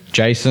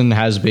 Jason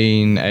has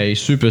been a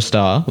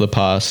superstar the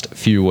past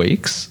few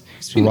weeks.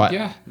 Right.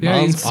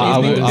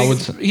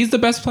 He's the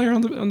best player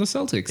on the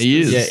Celtics. He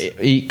is.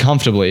 Yeah, he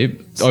comfortably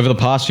over the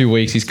past few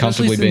weeks, he's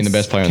comfortably been the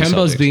best player on the Celtics.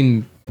 Kemba's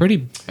been pretty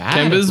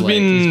bad. Kemba's of late.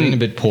 been- He's been a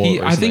bit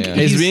poor. I think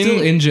recently, he's He's been-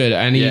 still injured,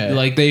 and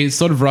Yeah. they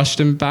sort of rushed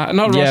him back.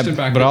 Not rushed him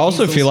back, but I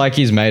also he's feel like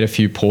he's made a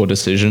few poor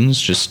decisions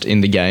just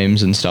in the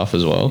games and stuff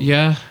as well.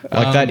 yeah,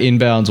 Like that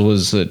inbounds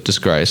was a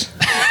disgrace.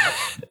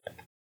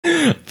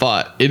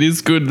 But it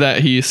is good that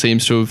he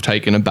seems to have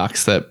taken a back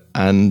step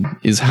and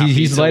is happy.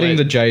 He's to letting let-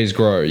 the Jays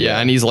grow. yeah,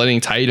 and he's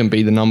letting Tatum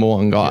be the number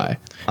one guy.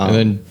 And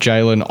then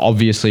Jalen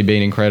obviously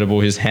been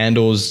incredible. His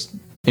handles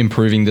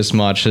improving this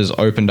much has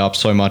opened up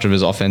so much of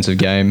his offensive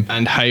game.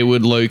 And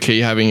Hayward low-key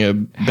having a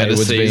better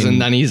Hayward's season been-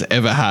 than he's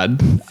ever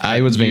had.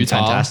 Hayward's been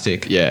Utah.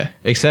 fantastic. Yeah.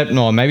 Except,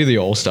 no, maybe the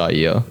All-Star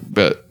year.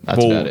 But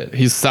That's about it.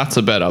 his stats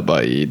are better,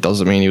 but it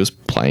doesn't mean he was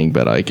playing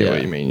better. I get Yeah.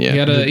 what you mean.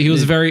 Yeah. He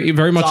was very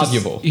much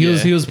arguable.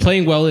 he was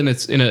playing well in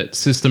a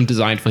system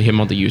designed for him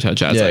on the Utah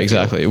Jazz. Yeah, I feel.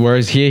 exactly.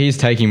 Whereas here he's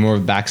taking more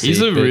of a backseat.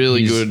 He's a but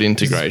really he's- good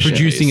integration.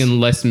 Producing piece. in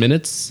less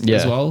minutes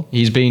as well.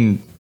 He's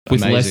been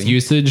With amazing. less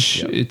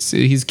usage,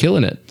 he's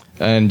killing it.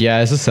 And yeah,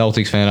 as a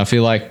Celtics fan, I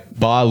feel like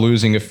by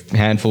losing a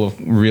handful of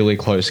really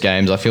close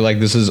games, I feel like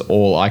this is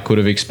all I could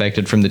have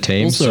expected from the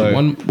team. Also,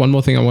 so one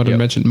more thing I wanted to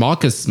mention: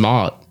 Marcus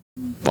Smart.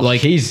 Like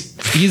he's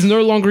he's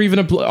no longer even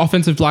an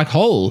offensive black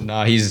hole.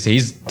 no, he's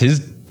his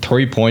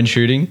 3-point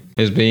shooting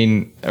has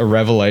been a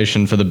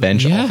revelation for the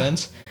bench Yeah.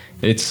 offense.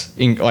 It's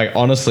like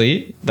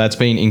honestly, that's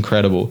been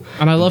incredible.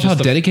 And I love how Just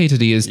the-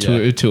 dedicated he is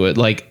to it.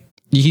 Like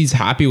he's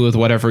happy with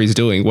whatever he's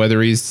doing,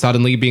 whether he's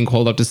suddenly being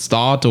called up to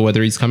start or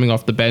whether he's coming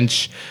off the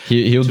bench.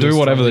 He'll do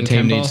whatever the struggling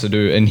team Kemba. needs to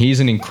do, and he's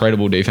an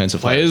incredible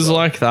defensive player. Players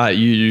like that,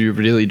 you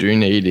really do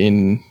need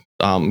in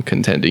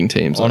contending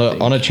teams. on I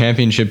think. a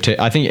championship team.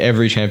 I think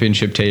every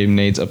championship team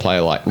needs a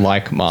player like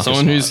Marcus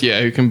Someone Smart. who's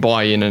who can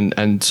buy in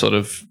and sort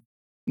of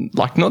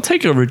like not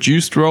take a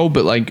reduced role,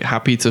 but like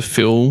happy to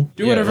fill.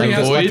 Do whatever he like,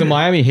 has like to the do.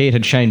 Miami Heat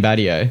had Shane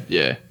Battier.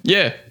 Yeah.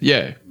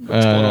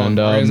 And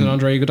Whereas an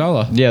Andre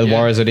Iguodala. yeah, the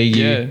Warriors had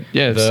Iggy.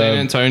 Yeah. The San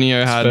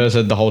Antonio had Spurs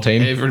had the whole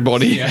team.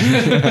 everybody. I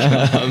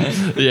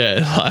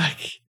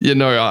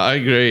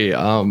agree.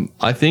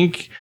 I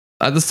think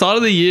at the start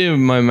of the year,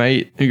 my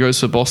mate who goes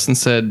for Boston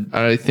said,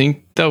 I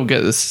think they'll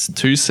get this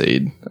 2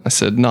 seed. I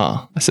said,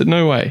 nah. I said,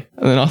 no way.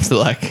 And then after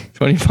like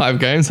 25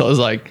 games, I was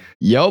like,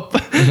 yup,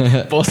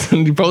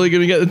 Boston probably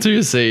going to get the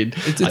 2 seed.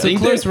 It's a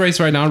close race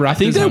right now. I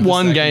think they're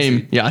one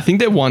game. Yeah, I think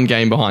they're one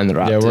game behind the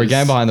Raptors. Yeah, we're a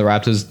game behind the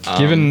Raptors.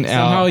 Given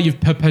Somehow our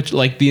you've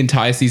like the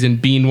entire season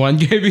been one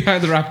game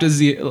behind the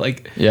Raptors.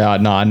 Like yeah,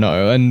 no, I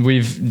know, and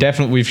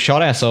we've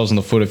shot ourselves in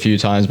the foot a few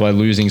times by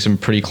losing some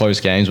pretty close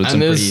games with And some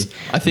there's- pretty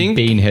I think-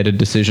 bean-headed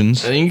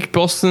decisions. I think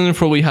Boston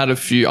probably had a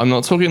few. I'm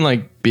not talking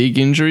like big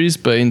injuries,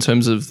 but in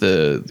terms of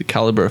the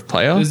caliber of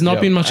player, there's not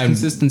Yeah, been much and-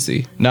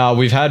 consistency. No,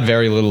 we've had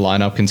very little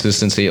lineup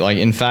consistency. Like,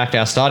 in fact,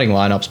 our starting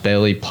lineups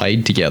barely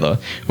played together.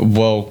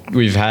 Well,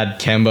 we've had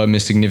Kemba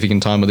miss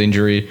significant time with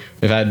injury.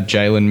 We've had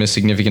Jalen miss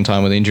significant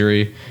time with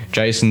injury.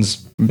 Jason's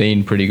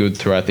been pretty good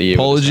throughout the year.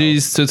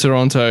 apologies to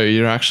Toronto.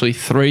 You're actually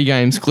 3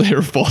 games clear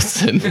of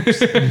Boston.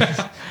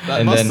 that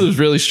And must then- have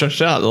really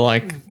stretched out,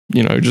 like,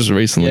 just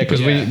recently. Yeah,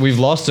 because we've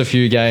lost a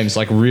few games,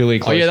 like really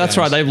Oh close. yeah, that's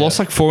right. games. They've lost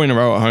like 4 in a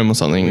row at home or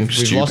something.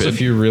 We've lost a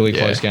few really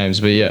close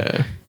games, but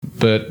yeah.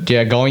 But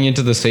yeah, going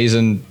into the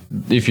season,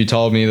 if you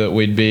told me that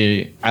we'd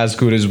be as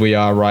good as we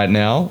are right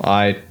now,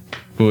 I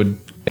would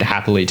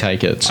happily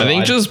take it. So I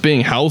think just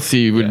being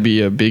healthy would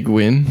be a big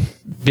win.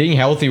 being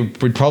healthy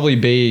would probably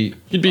be.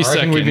 You'd be I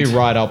reckon we'd be second.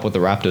 right up with the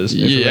Raptors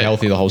if we were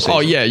healthy the whole season. Oh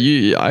yeah,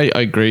 I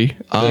agree.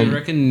 Do you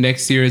reckon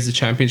next year is the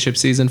championship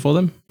season for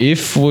them?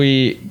 If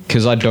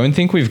because I don't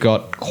think we've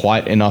got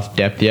quite enough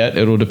depth yet.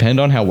 It'll depend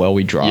on how well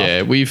we draft.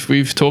 yeah,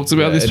 we've talked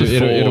about this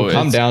before. It'll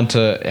come It's- down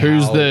to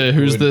who's how the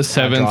good our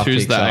 7th, draft who's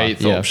picks the are.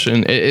 8th Yeah.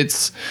 option.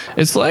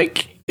 It's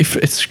like if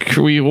it's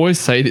we always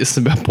say this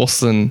about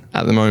Boston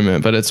at the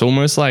moment, but it's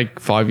almost like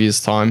 5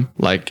 years time.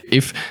 Like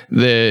if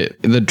the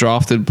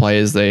drafted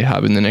players they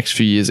have in the next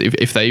few years,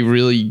 if they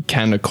really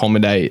can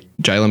accommodate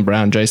Jaylen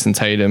Brown, Jason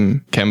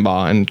Tatum,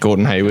 Kemba, and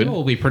Gordon Hayward,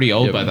 We'll be pretty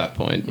old by that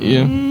point.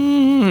 yeah,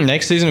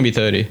 Next season will be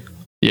 30.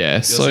 yeah.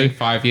 You're So saying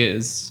 5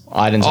 years.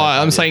 I didn't. Say I'm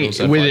 5 years, saying Bill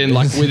said 5 within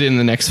years. within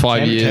the next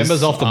 5 years.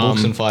 Kemba's off the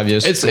books in 5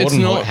 years. it's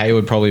Gordon not-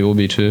 Hayward probably will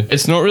be too.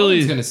 It's not really.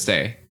 He's gonna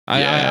stay.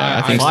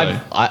 I think so.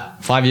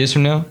 5 years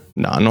from now,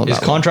 No, not his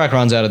that long. contract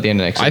runs out at the end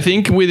of next. I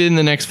season. think within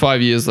the next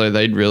 5 years, though,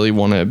 they'd really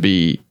want to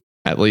be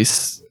at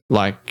least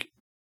like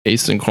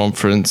Eastern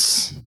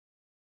Conference,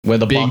 where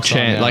the big Bucks are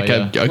chance, now, like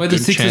yeah. a Where the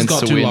good Sixers chance got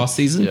to to win. last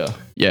season. Yeah.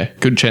 Yeah,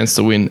 good chance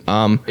to win.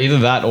 Either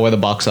that or where the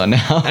Bucks are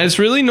now. And it's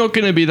really not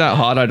going to be that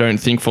hard, I don't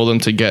think, for them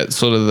to get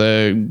sort of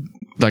the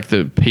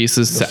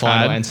pieces The to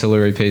final add.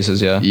 ancillary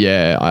pieces, yeah.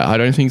 Yeah, I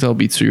don't think they'll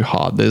be too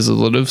hard. There's a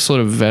lot of sort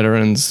of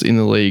veterans in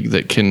the league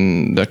that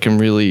can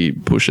really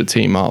push a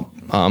team up.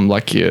 I'm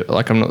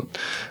not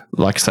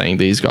like saying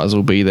these guys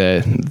will be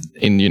there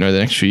in the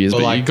next few years,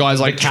 but like you guys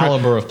the like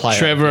caliber of player,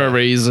 Trevor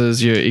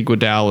Arizas, your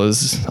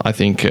Iguodala's, I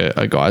think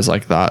are guys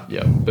like that.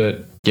 Yeah,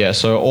 but yeah,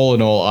 so all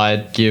in all,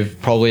 I'd give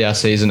probably our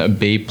season a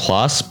B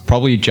plus,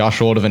 probably just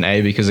short of an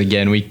A because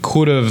again, we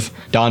could have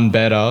done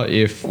better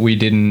if we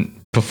didn't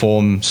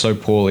perform so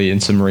poorly in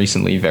some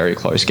recently very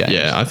close games.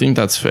 Yeah, I think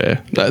that's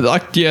fair.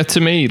 To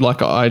me,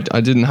 I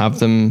didn't have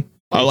them.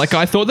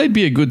 I thought they'd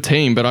be a good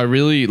team, but I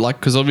really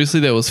because obviously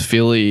there was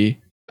Philly,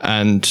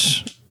 and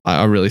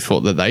I really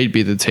thought that they'd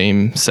be the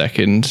team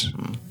second,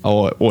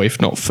 or if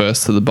not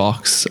first to the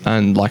Bucks,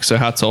 and so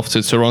hats off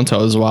to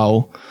Toronto as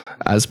well.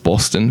 as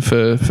Boston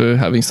for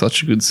having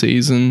such a good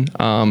season.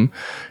 I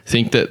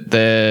think that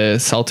the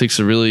Celtics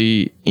are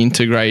really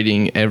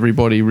integrating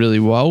everybody really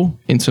well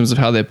in terms of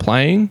how they're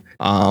playing.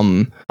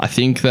 I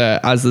think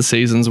that as the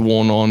season's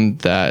worn on,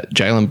 that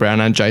Jaylen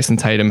Brown and Jason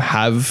Tatum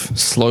have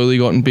slowly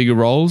gotten bigger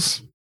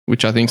roles,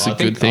 which I think is a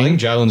good thing. I think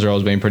Jalen's role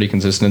has been pretty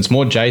consistent. It's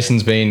more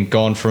Jason's been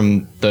gone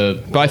from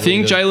the. But I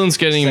think Jalen's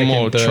getting second,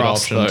 more third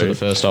trust option though. to the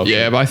first option.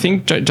 Yeah, but I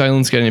think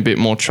Jalen's getting a bit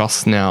more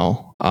trust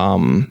now.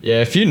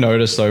 Yeah, if you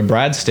notice though,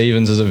 Brad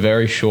Stevens is a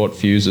very short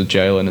fuse with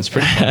Jalen. It's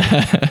pretty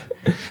funny.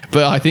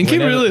 But I think he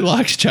really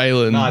likes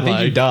Jalen. No, I think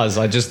he does.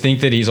 I just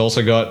think that he's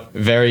also got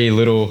very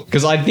little,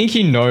 because I think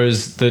he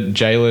knows that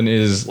Jalen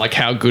is like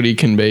how good he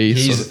can be.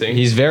 Sort of thing.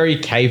 He's very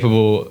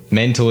capable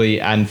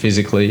mentally and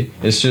physically.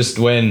 It's just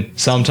when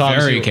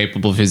sometimes Very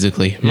capable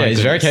physically. Yeah,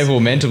 he's very capable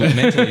mentally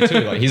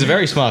too. Like he's a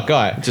very smart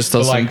guy. Just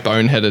does some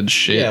boneheaded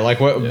shit. Yeah, like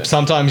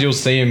sometimes you'll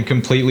see him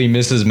completely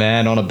miss his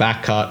man on a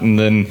back cut, and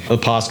then the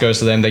pass goes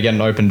to them. They get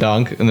an open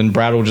dunk, and then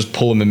Brad will just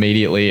pull him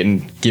immediately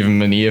and give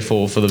him an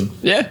earful for the.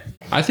 Yeah.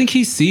 I think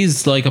he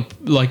sees like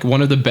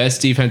one of the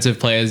best defensive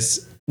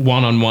players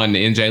one-on-one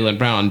in Jaylen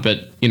Brown,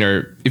 but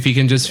if he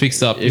can just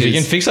fix up If he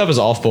can fix up his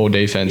off-ball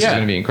defense, it's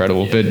going to be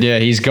incredible. But yeah,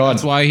 he's got.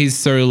 That's why he's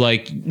so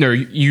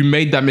you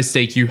made that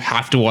mistake, you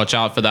have to watch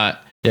out for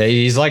that. Yeah,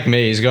 he's like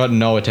me. He's got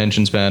no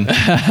attention span.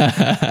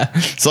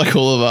 It's like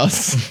all of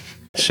us.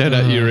 Shout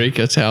out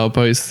Eureka Tower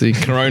posting,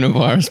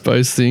 coronavirus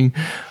posting.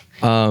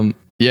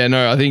 Yeah,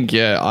 no, I think,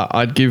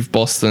 I'd give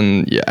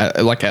Boston,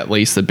 at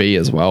least a B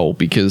as well,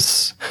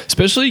 because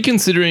especially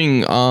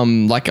considering,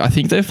 I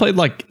think they've played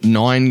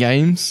 9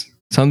 games,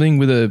 something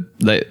with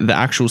the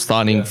actual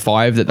starting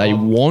 5 that they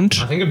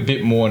want. I think a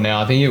bit more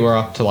now. I think we're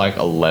up to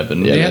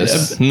 11. Yeah,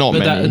 not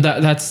many.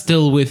 That's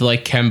still with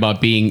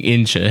Kemba being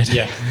injured.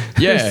 Yeah.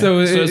 Yeah, so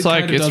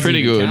it's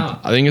pretty good. Count.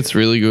 I think it's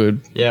really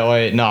good. Yeah,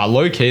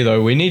 low key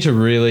though, we need to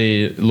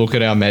really look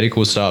at our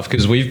medical stuff,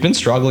 because we've been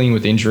struggling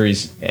with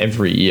injuries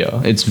every year.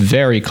 It's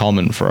very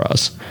common for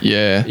us.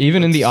 Yeah.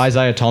 Even in the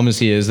Isaiah Thomas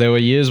years, there were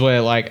years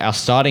where our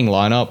starting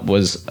lineup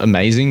was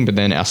amazing, but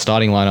then our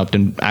starting lineup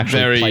didn't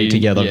actually play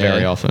together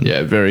very often.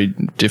 Yeah, very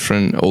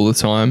different all the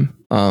time.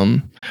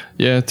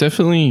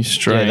 Definitely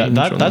strange.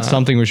 Yeah, that's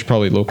something we should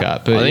probably look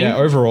at. But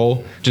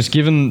overall, just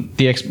given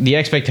the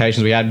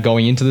expectations we had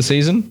going into the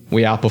season,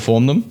 we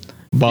outperformed them.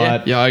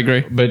 But yeah, I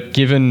agree. But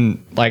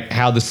given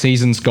how the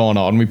season's gone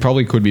on, we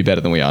probably could be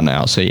better than we are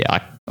now. So yeah,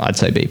 I'd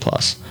say B+.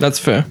 That's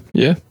fair.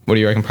 Yeah. What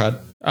do you reckon, Brad?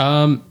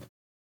 No,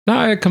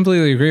 I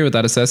completely agree with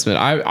that assessment.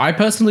 I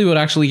personally would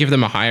actually give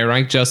them a higher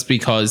rank, just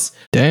because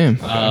Damn.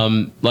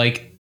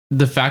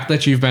 The fact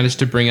that you've managed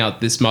to bring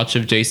out this much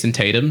of Jason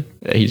Tatum,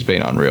 He's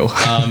been unreal.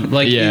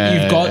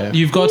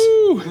 you've got.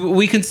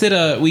 We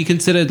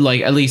considered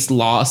at least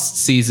last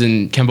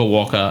season Kemba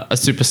Walker a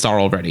superstar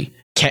already.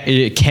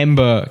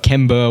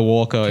 Kemba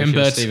Walker. if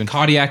you're Stephen.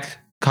 Cardiac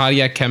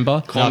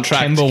Kemba.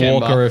 Contract Kemba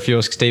Walker if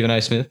you're Stephen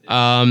A. Smith.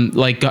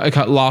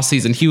 Last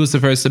season he was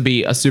supposed to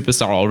be a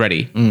superstar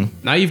already.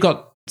 Now you've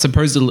got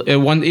supposedly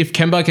one. If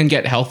Kemba can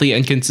get healthy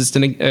and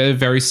consistent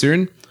very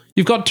soon,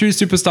 you've got 2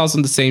 superstars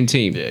on the same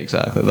team. Yeah,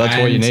 exactly. That's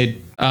what you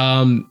need.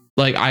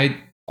 I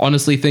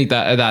honestly think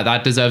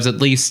that deserves at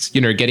least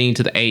getting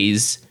into the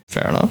A's.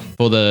 Fair enough.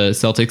 For the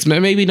Celtics.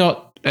 Maybe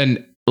not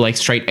an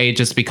straight A,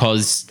 just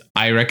because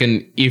I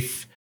reckon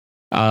if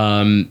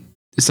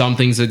some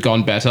things had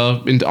gone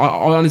better, and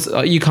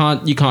honestly, you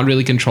can't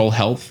really control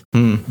health,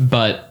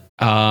 but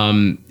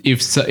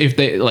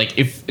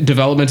if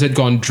development had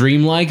gone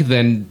dreamlike,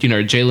 then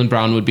Jaylen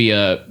Brown would be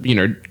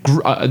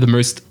the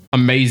most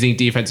amazing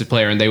defensive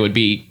player, and they would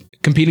be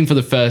competing for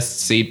the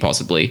first seed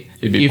possibly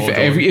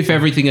if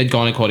everything had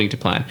gone according to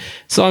plan.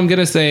 So I'm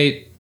gonna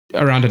say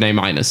around an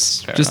A-,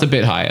 just a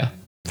bit higher.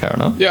 Fair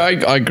enough. Yeah,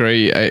 I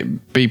agree.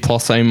 B+,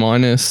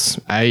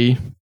 A-.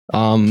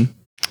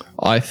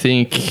 I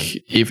think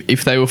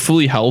if they were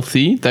fully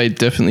healthy, they'd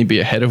definitely be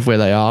ahead of where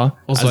they are.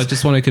 Also, I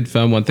just want to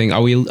confirm one thing.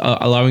 Are we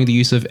allowing the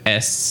use of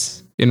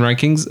S in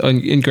rankings,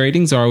 in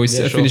gradings, or are we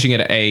finishing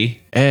at A?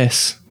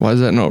 S. Why is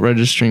that not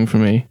registering for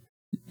me?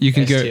 You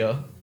can go.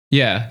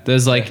 Yeah,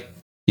 there's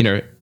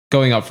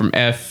going up from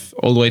F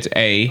all the way to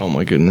A. Oh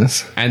my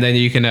goodness. And then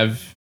you can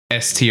have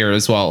S tier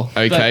as well.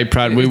 Okay,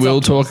 Brad, we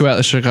will talk about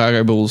the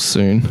Chicago Bulls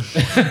soon.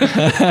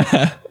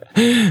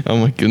 Oh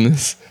my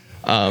goodness.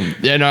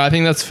 I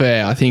think that's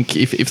fair. I think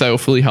if they were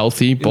fully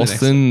healthy,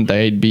 Boston,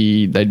 they'd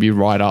be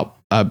right up,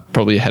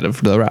 probably ahead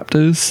of the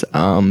Raptors.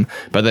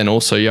 But then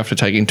also you have to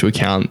take into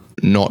account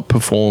not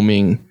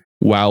performing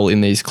well in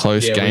these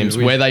close games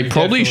where they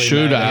probably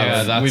should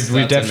have. Yeah,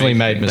 we've definitely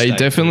made mistakes. They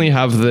definitely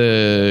have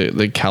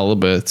the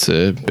caliber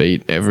to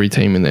beat every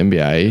team in the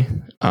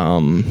NBA.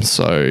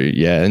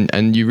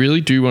 And you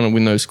really do want to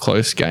win those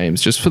close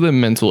games just for the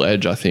mental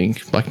edge, I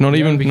think. Not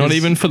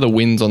even for the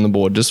wins on the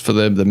board, just for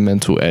the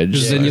mental edge.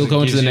 Because then you'll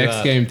go into the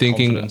next game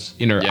thinking,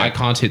 I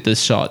can't hit this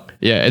shot.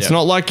 Yeah, it's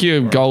not like your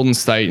Golden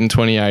State in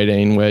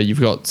 2018 where you've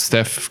got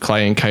Steph,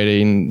 Clay, and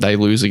KD, and they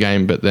lose a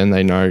game, but then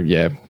they know,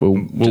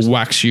 we'll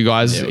wax you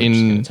guys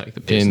in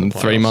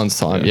 3 months'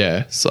 time.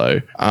 Yeah. So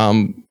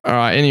All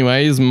right.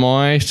 Anyways,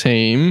 my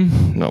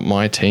team, not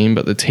my team,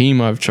 but the team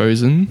I've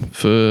chosen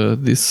for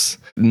this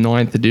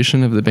 9th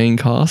edition of the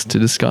Beancast to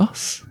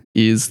discuss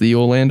is the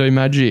Orlando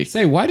Magic.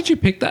 Say, why did you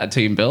pick that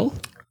team, Bill?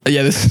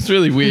 Yeah, this is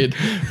really weird.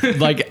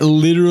 Like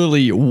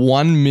literally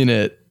 1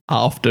 minute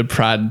after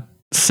Prad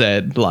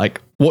said,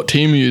 like, what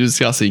team are you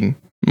discussing?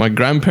 My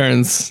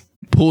grandparents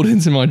pulled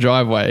into my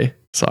driveway.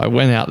 So I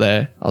went out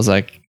there. I was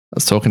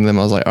talking to them.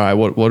 I was like, all right,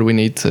 what do we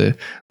need to,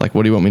 like,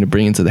 what do you want me to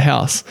bring into the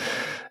house?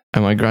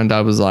 And my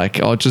granddad was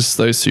like, oh, just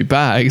those 2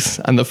 bags.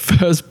 And the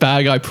first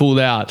bag I pulled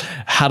out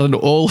had an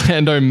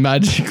Orlando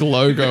Magic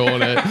logo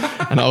on it.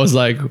 And I was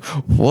like,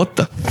 what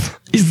the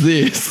is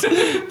this?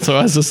 So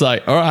I was just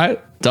like, all right,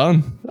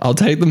 done. I'll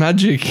take the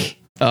Magic.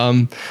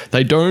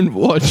 They don't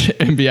watch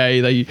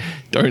NBA. They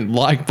don't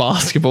like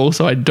basketball.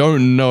 So I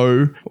don't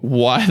know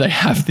why they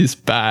have this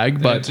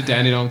bag. But to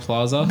Dandenong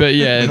Plaza. But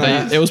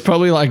yeah, it was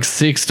probably like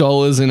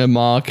 $6 in a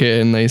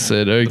market, and they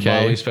said, okay.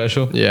 Bali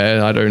special.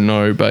 Yeah, I don't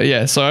know. But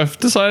yeah, so I've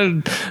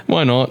decided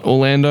why not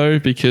Orlando,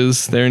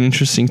 because they're an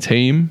interesting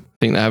team. I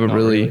think they have a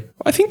really.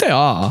 I think they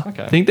are.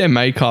 Okay. I think their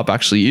makeup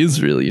actually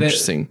is really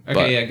interesting.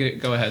 Okay,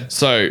 go ahead.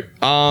 So,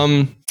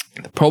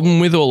 the problem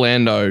with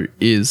Orlando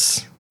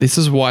is this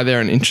is why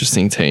they're an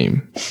interesting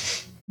team,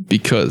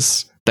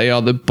 because they are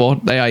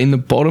in the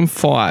bottom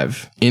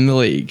 5 in the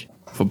league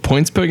for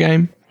points per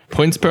game,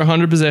 points per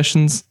 100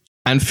 possessions,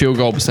 and field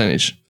goal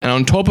percentage. And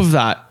on top of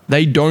that,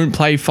 they don't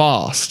play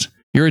fast.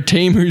 You're a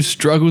team who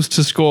struggles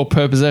to score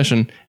per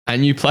possession,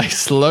 and you play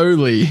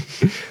slowly.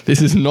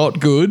 This is not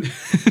good.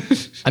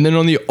 And then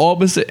on the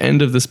opposite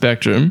end of the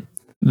spectrum,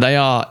 they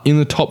are in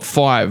the top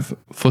 5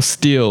 for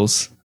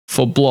steals,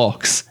 for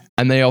blocks,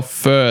 and they are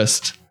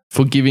first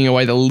for giving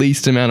away the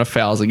least amount of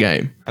fouls a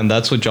game. And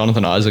that's with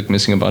Jonathan Isaac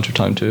missing a bunch of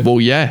time too. Well,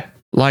 yeah.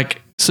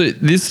 Like, so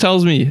this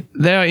tells me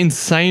they are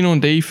insane on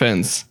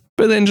defense,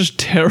 but then just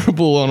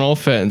terrible on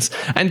offense.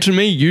 And to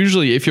me,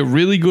 usually, if you're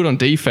really good on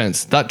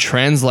defense, that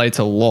translates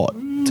a lot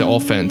to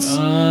offense.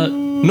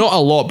 Not a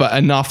lot, but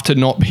enough to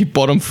not be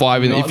bottom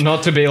 5 in the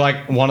Not to be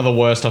like one of the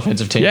worst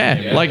offensive teams.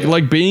 Yeah,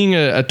 like being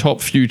a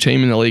top few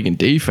team in the league in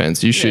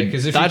defense, you should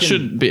 'cause if that you can-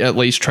 should be at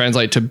least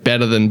translate to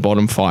better than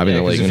bottom 5 in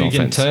the league If in you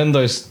offense. can turn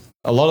those,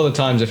 a lot of the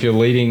times, if you're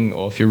leading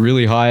or if you're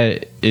really high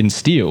in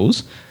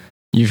steals,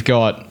 you've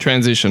got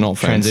Transition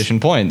offense, transition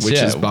points, which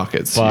yeah. is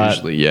buckets But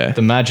usually. Yeah.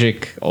 The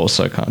Magic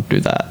also can't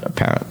do that,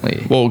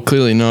 apparently. Well,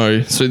 clearly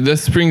no. So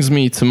this brings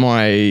me to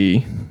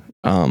my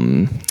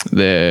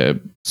their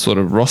sort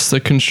of roster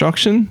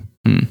construction.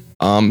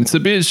 It's a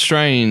bit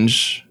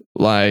strange.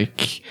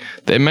 Like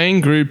their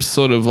main group's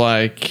sort of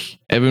like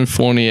Evan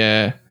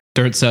Fournier.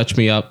 Don't search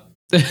me up.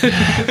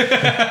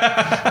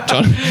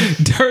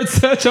 Don't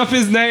search up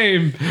his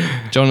name.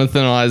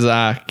 Jonathan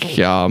Isaac,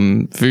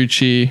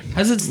 Vucci.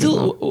 Has it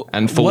still?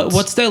 And Fultz.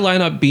 What's their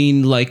lineup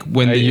been like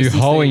when Are you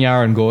hoeing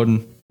Aaron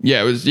Gordon?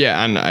 Yeah, it was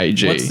and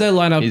AG. What's their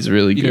lineup? He's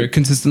really you good. know,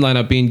 consistent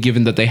lineup being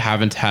given that they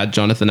haven't had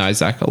Jonathan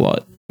Isaac a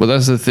lot. Well,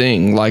 that's the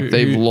thing. Like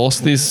they've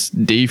lost this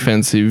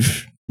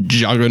defensive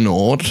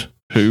juggernaut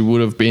who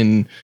would have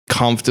been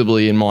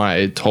comfortably in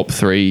my top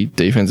 3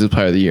 defensive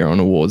player of the year on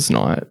awards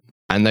night.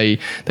 And they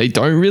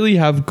don't really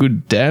have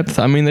good depth.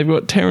 I mean, they've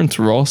got Terrence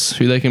Ross,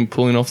 who they can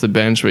pull in off the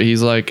bench, but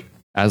he's like,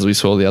 as we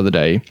saw the other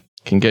day,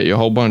 can get you a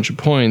whole bunch of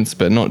points,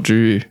 but not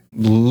do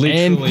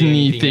Literally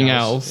anything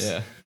else.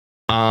 Yeah.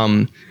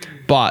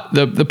 But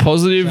the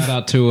positive, Shout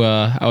out to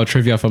our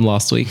trivia from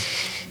last week.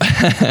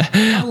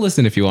 I'll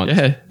listen if you want.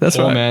 yeah, that's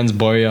Poor right. man's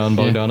Bojan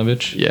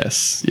Bogdanovic.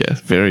 Yes,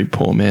 very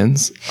poor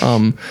man's.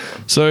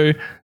 So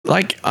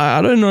like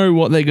I don't know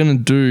what they're gonna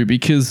do,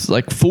 because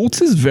like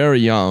Fultz is very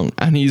young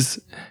and he's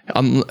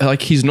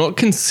not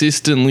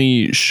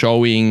consistently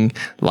showing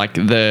like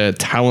the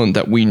talent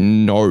that we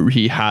know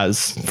he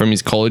has from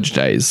his college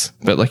days,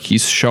 but like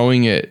he's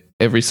showing it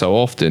every so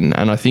often,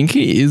 and I think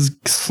he is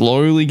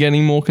slowly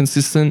getting more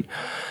consistent.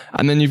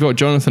 And then you've got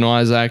Jonathan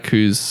Isaac,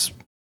 who's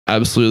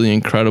absolutely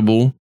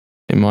incredible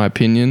in my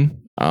opinion.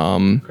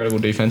 Incredible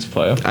defense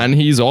player. And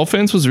his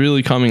offense was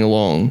really coming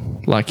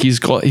along. Like he's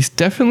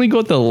definitely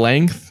got the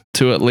length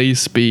to at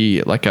least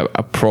be like a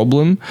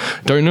problem.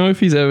 Don't know if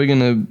he's ever going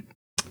to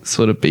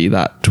sort of be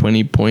that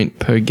 20 point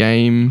per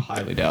game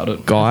Highly doubt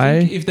it. guy.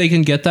 If they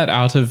can get that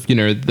out of,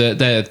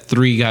 the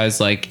 3 guys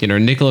like,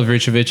 Nikola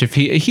Vucevic, if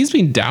he's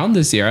been down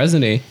this year,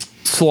 hasn't he?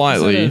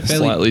 Slightly Is that a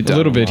fairly- down. A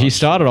little bit. He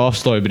started off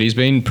slow, but he's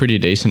been pretty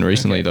decent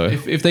recently, though.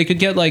 If they could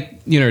get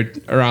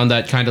around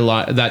that kind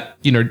of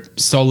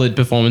solid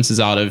performances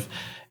out of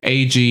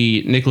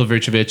AG, Nikola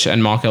Vucevic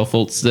and Markelle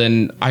Fultz,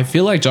 then I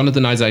feel like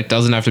Jonathan Isaac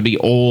doesn't have to be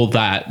all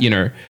that,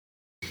 Yeah,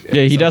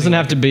 he doesn't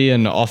have to be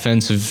an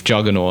offensive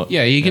juggernaut.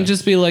 Yeah, he can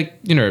just be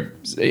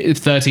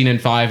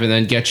 13-5 and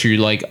then get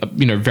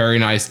you very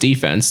nice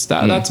defense.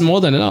 That's more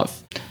than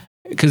enough.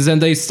 Because then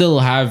they still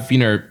have,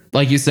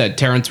 like you said,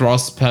 Terrence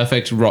Ross,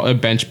 perfect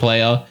bench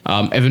player.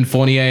 Evan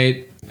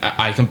Fournier,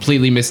 I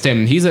completely missed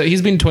him.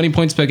 He's been 20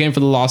 points per game for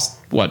the last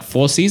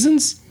 4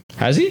 seasons?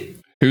 Has he?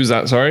 Who's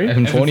that? Sorry.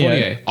 Evan Evan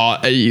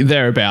Fournier.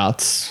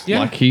 Thereabouts. Yeah.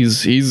 Like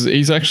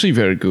he's actually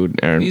very good.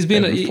 Aaron, He's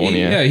been Evan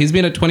Fournier. he's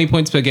been at 20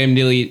 points per game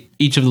nearly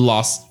each of the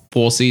last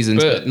 4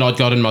 seasons, but not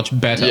gotten much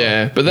better.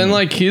 Yeah, but then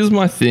like here's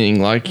my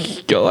thing. Like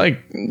you got like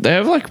they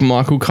have like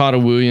Michael Carter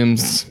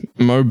Williams,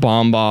 Mo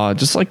Bamba,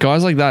 just like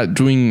guys like that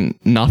doing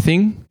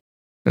nothing.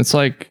 It's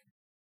like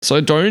so I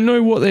don't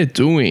know what they're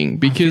doing I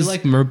because feel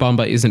like Mo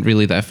Bamba isn't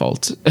really their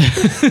fault.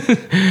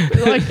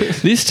 like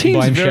this team's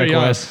Blame very Shaq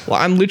young. West.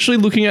 Like, I'm literally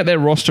looking at their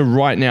roster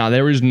right now.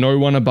 There is no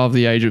one above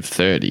the age of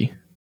 30.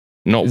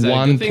 Not Is that a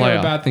one good thing or a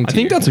player. bad thing I to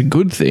think you? that's a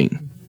good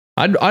thing.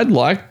 I'd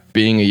like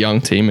being a young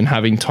team and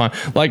having time.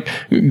 Like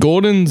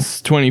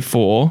Gordon's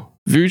 24,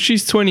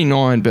 Vucci's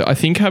 29, but I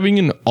think having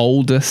an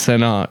older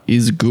center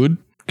is good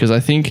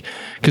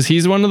because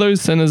he's one of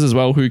those centers as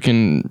well who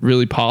can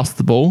really pass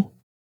the ball.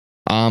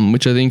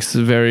 Which I think is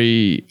a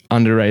very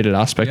underrated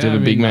aspect of a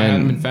big I had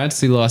him man. in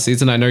fantasy last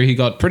season. I know he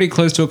got pretty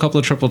close to a couple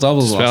of triple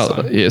doubles last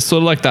time. Yeah,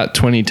 sort of like that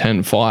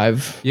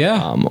 2010-5 Yeah.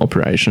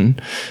 operation.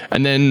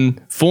 And then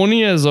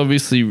Fournier is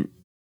obviously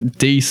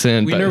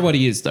decent. We but know what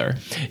he is, though.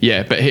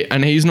 yeah, but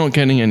he's not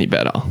getting any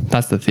better.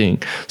 That's the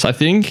thing. So I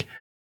think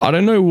I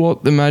don't know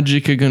what the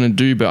Magic are going to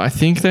do, but I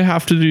think they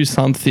have to do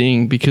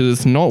something because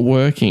it's not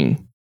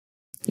working.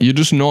 They're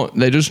just not.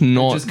 Just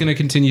going to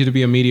continue to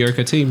be a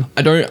mediocre team.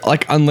 I don't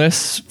like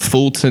unless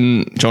Fultz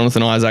and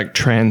Jonathan Isaac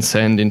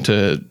transcend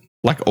into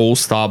like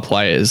all-star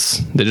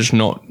players. They're just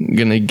not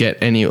gonna get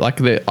any. Like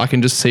I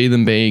can just see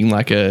them being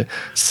like a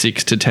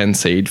 6 to 10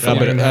 seed for But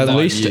like at 5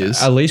 least,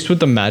 years. at least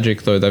with the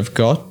Magic though, they've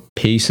got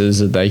pieces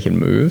that they can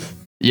move.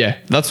 Yeah,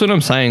 that's what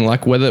I'm saying.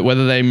 Like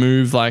whether they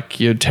move like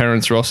your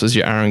Terrence Rosses,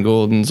 your Aaron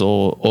Gordons,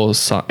 or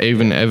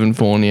even Evan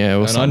Fournier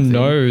or And something. I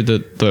know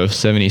that the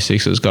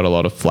 76ers got a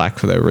lot of flack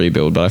for their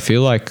rebuild, but I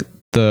feel like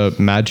the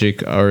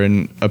Magic are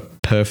in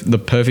the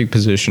perfect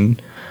position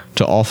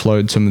to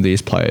offload some of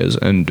these players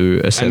and do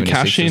a 76ers and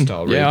cash in.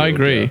 style rebuild. Yeah, I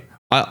agree.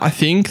 I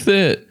think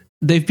that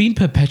They've been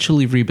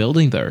perpetually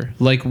rebuilding, though.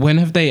 Like, when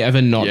have they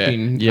ever not Yeah.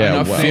 been? Yeah, And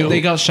I well. feel they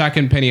got Shaq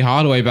and Penny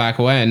Hardaway back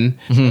when.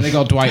 And they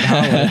got Dwight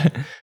Howard.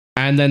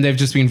 And then they've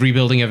just been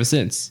rebuilding ever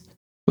since.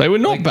 they were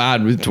not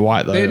bad with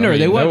Dwight though. They I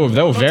mean, were.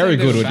 They were very saying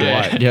they good were with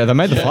bad. Dwight. Yeah, they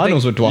made the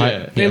finals with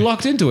Dwight. They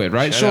locked into it,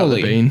 right? shout out the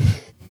Surely. Bean.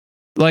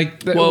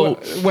 Like, Well-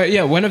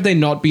 when have they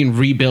not been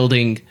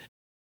rebuilding?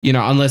 You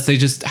know, unless they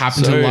just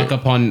happen So- to luck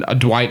upon a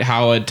Dwight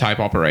Howard type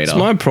operator. So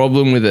my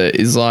problem with it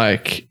is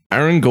like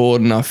Aaron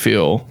Gordon, I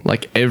feel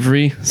like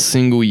every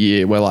single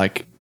year we're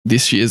like,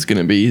 this year's going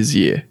to be his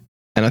year.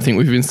 And I think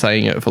we've been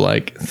saying it for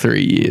like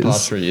 3 years.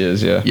 Last 3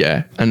 years, yeah.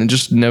 Yeah. And it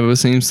just never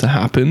seems to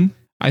happen.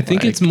 I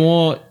think like- it's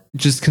more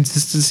just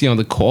consistency on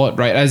the court,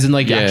 right? As in,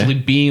 like, Yeah. actually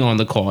being on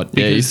the court.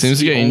 Yeah, he Because seems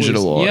to get injured a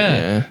lot. Yeah.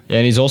 Yeah. Yeah,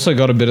 and he's also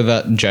got a bit of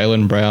that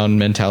Jaylen Brown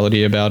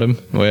mentality about him,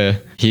 where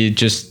he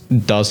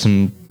just does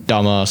some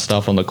dumber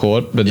stuff on the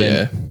court, but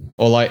then,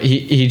 or like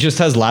he just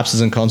has lapses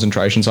in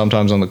concentration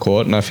sometimes on the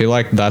court, and I feel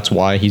like that's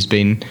why he's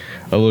been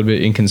a little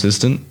bit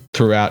inconsistent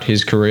throughout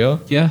his career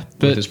Yeah, with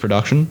but his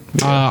production.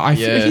 I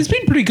feel Yeah. he's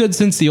been pretty good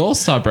since the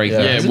All-Star break.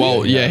 though, Yeah, hasn't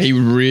well, he? yeah, he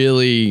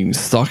really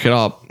stuck it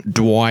up.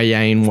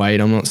 Dwayne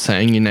Wade. I'm not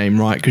saying your name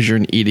right because you're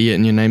an idiot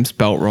and your name's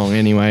spelt wrong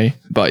anyway.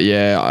 But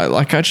yeah,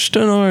 I just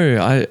don't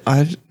know.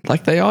 I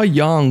like they are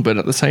young, but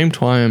at the same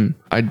time,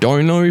 I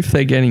don't know if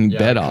they're getting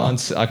better.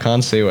 I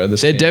can't see where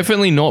this. They're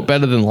definitely not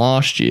better than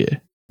last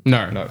year.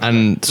 No.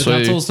 And But so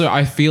that's also,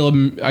 I feel,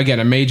 again,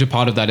 a major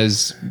part of that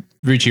is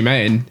Richie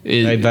Main.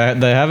 They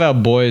have our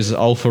boys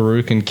Al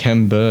Farouk and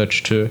Kem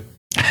Birch too.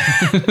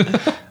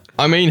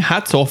 I mean,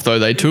 hats off though.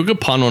 They took a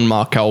punt on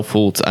Markel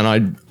Fultz,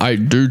 and I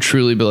do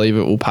truly believe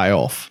it will pay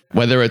off.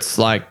 Whether it's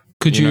like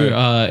Could you,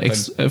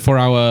 for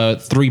our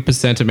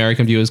 3%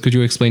 American viewers, could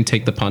you explain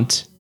take the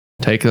punt?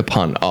 take the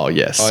punt. Oh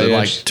yes, so yeah,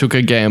 like took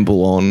a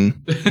gamble on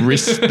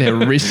they're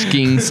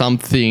risking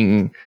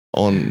something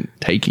on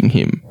taking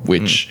him,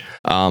 which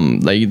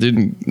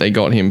they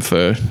got him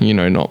for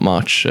not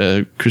much.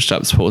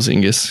 Kristaps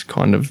Porzingis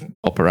kind of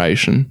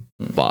operation,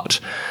 but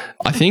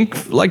I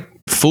think like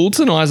Fultz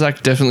and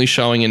Isaac definitely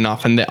showing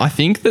enough, and I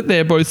think that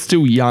they're both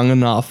still young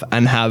enough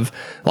and have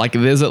like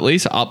there's at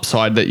least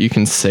upside that you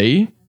can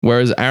see.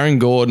 Whereas Aaron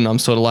Gordon, I'm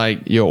sort of like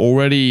you're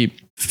already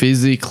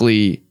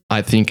physically,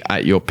 I think,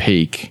 at your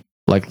peak.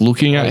 Like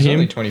looking at He's him,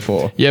 only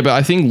 24. yeah, but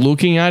I think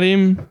looking at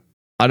him,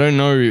 I don't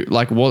know,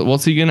 like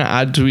what's he gonna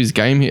add to his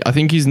game? I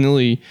think he's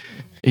nearly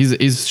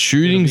his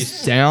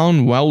shooting's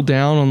well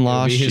down on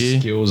last His year.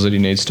 skills that he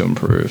needs to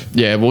improve.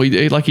 Yeah, well,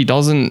 he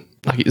doesn't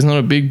like he's not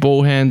a big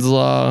ball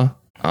handler.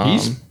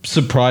 He's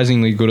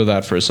surprisingly good at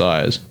that for his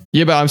size.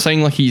 Yeah, but I'm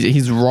saying like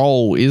his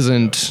role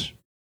isn't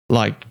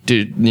like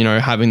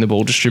having the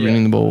ball,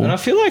 distributing the ball. And I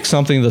feel like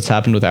something that's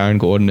happened with Aaron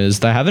Gordon is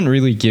they haven't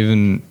really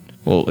given.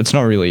 Well, it's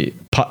not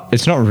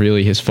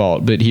really his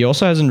fault, but he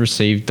also hasn't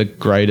received the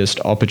greatest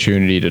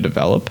opportunity to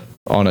develop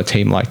on a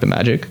team like the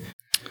Magic.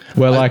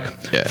 Where,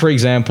 for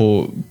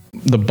example,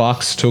 the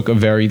Bucks took a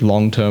very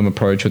long-term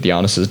approach with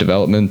Giannis's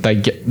development. They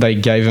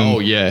gave him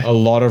a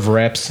lot of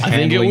reps. I think it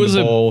handling was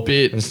the a ball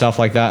bit- and stuff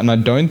like that. And I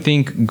don't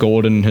think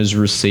Gordon has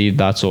received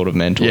that sort of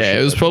mentorship. Yeah,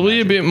 it was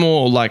probably a bit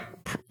more like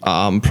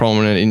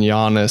prominent in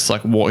Giannis,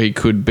 like what he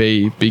could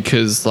be,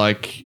 because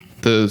like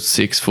the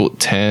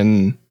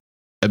 6'10"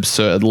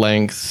 absurd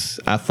length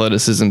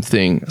athleticism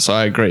thing. So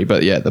I agree,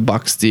 but yeah, the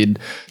Bucks did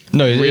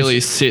really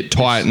sit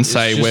tight and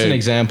say, it's just an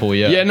example,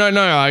 yeah. Yeah, no,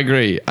 I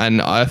agree.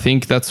 And I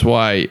think that's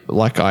why,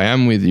 like, I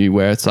am with you,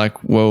 where it's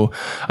like, well,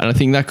 and I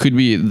think that could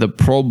be the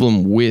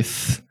problem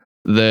with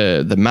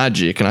the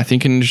Magic. And I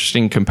think an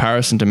interesting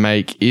comparison to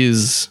make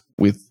is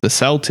with the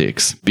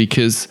Celtics,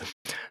 because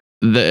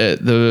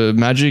the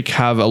Magic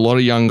have a lot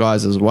of young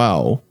guys as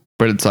well,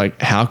 but it's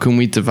like, how can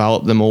we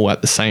develop them all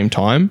at the same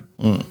time?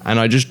 And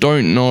I just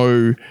don't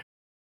know,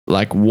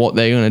 like, what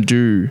they're going to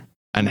do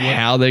and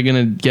how they're going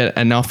to get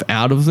enough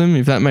out of them,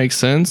 if that makes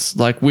sense.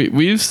 Like,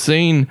 we've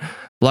seen,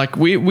 like,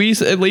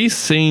 we've at least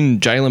seen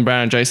Jaylen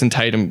Brown and Jason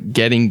Tatum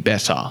getting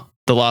better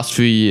the last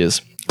few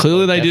years.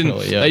 Clearly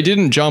they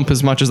didn't jump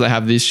as much as they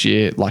have this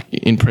year, like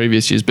in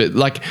previous years, but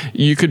like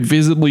you could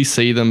visibly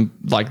see them,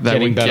 like they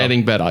were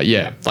getting better.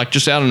 Yeah. Like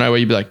just out of nowhere,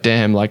 you'd be like,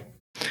 damn, like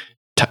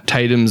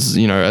Tatum's,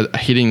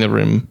 hitting the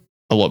rim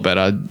a lot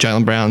better.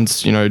 Jaylen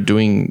Brown's,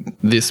 doing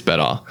this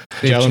better.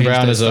 Jaylen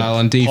Brown is a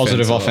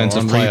positive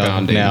offensive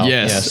player now.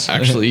 Yes,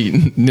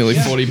 actually nearly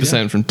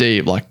 40% from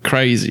deep, like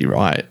crazy,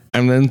 right?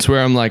 And then it's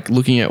where I'm like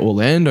looking at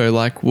Orlando,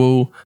 like,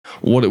 well,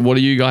 what are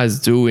you guys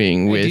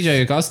doing with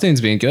DJ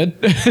Augustine's been good?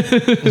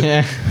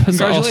 Yeah.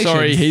 Congratulations.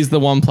 Sorry, he's the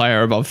one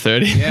player above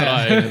 30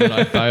 that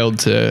I failed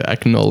to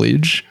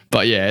acknowledge.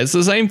 But yeah, it's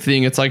the same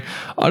thing. It's like,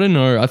 I don't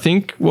know. I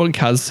think what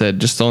Kaz said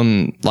just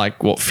on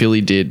like what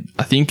Philly did,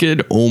 I think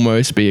it'd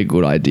almost be a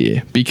good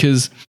idea,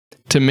 because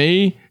to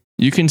me,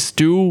 you can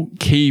still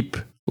keep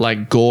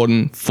like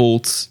Gordon,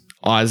 Fultz,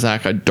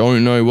 Isaac. I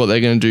don't know what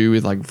they're going to do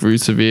with like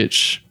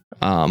Vucevic.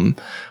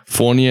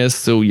 Fournier's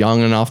still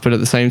young enough, but at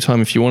the same time,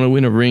 if you want to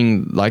win a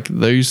ring, like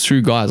those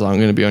two guys aren't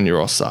going to be on your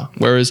roster.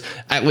 Whereas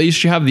at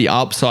least you have the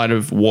upside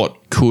of what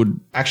could.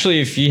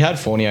 Actually, if you had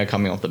Fournier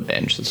coming off the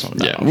bench, that's not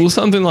bad. Yeah, well,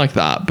 something like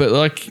that. But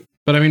like,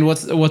 but I mean,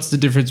 what's the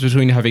difference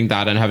between having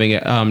that and having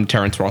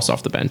Terrence Ross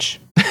off the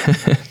bench?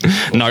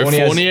 No,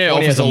 Fournier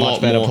offers a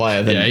lot better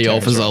player than he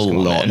offers a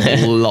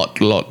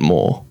lot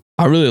more.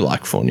 I really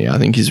like Fournier. I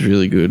think he's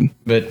really good.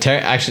 But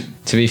actually,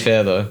 to be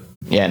fair though,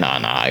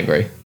 I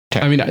agree.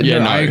 I mean,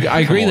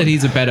 I agree that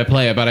he's a better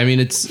player, but I mean,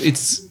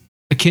 it's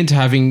akin to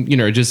having,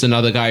 just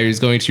another guy who's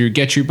going to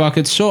get you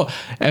buckets. Sure,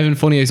 Evan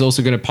Fournier is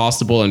also going to pass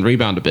the ball and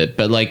rebound a bit,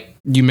 but like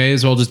you may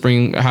as well just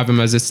have him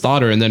as a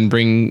starter and then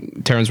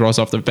bring Terrence Ross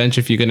off the bench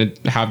if you're going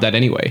to have that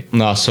anyway.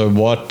 No, so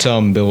what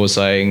Bill was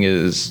saying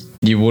is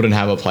you wouldn't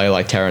have a player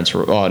like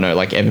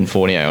like Evan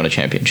Fournier on a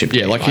championship team.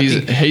 Yeah, like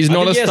he's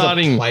not a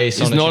starting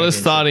he's not a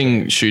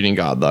starting shooting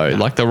guard though. No.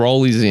 Like the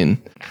role he's in.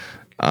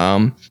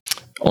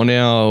 On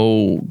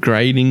our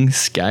grading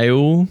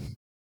scale,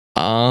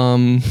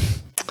 because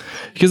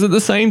at the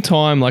same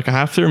time, like I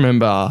have to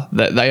remember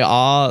that they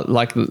are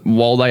like,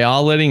 while they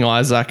are letting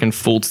Isaac and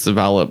Fultz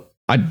develop,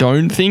 I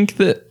don't think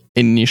that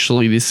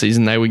initially this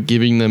season they were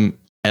giving them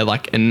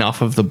like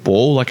enough of the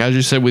ball. Like as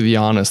you said with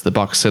Giannis, the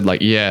Bucks said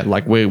like, yeah,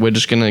 like we're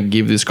just gonna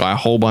give this guy a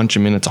whole bunch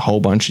of minutes, a whole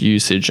bunch of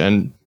usage,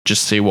 and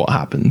just see what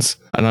happens.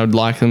 And I'd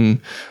like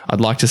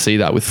to see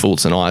that with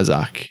Fultz and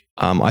Isaac.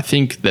 I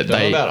think that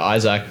about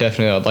Isaac,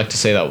 definitely I'd like to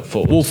see that with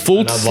Fultz. Well,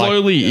 Fultz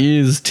slowly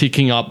is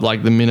ticking up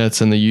like the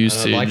minutes and the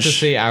usage. I'd like to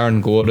see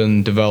Aaron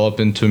Gordon develop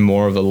into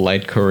more of a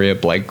late career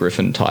Blake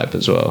Griffin type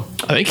as well.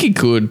 I think he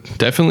could.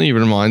 Definitely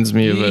reminds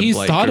me of a He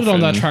Blake started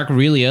Griffin. on that track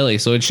really early,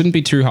 so it shouldn't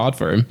be too hard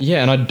for him.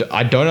 Yeah, and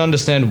I don't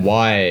understand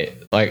why,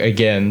 like,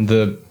 again,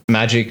 the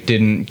Magic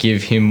didn't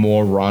give him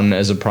more run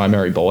as a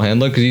primary ball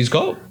handler, because he's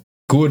got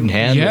good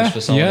handles for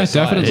someone. Yeah,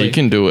 definitely. He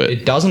can do it.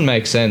 It doesn't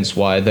make sense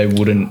why they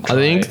wouldn't try. I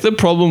think the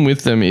problem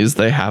with them is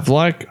they have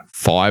like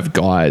 5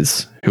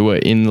 guys who are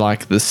in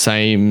like the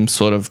same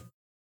sort of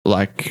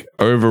like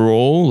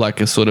overall,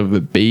 like a sort of a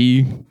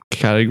B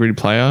category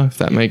player, if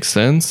that makes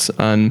sense.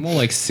 And more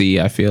like C,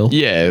 I feel.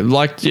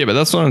 but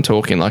that's what I'm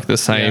talking, like the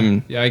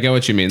same. Yeah, I get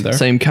what you mean there.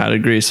 Same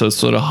category, so it's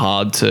sort of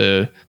hard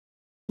to,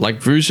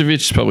 like Vucevic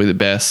is probably the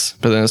best,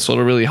 but then it's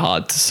sort of really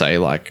hard to say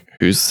like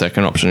who's the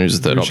second option,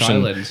 who's the third option.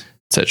 Island.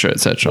 Etc.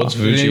 What's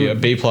Vucci, a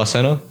B+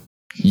 center?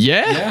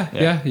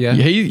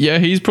 Yeah.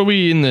 He's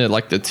probably in the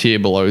like the tier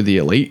below the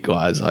elite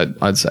guys,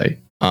 I'd say.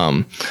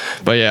 But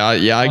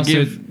I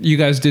give. You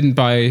guys didn't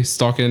buy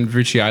stock in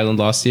Vucci Island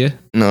last year?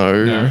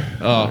 No.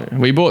 Oh,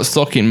 we bought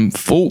stock in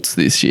Fultz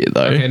this year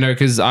though. Okay, no,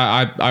 because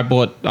I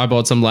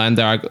bought some land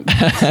there. I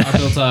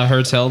built a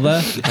hotel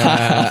there.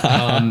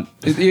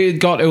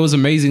 It was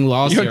amazing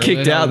last year. You got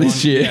kicked out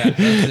this year. Yeah,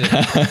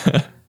 that's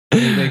it.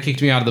 They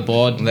kicked me out of the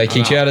board. They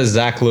kicked you out of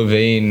Zach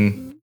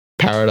LaVine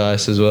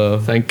paradise as well.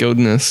 Thank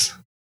goodness.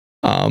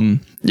 I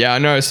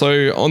know.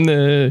 So on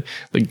the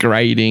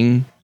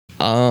grading,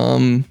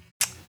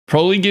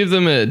 Probably give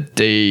them a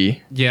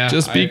D. Yeah,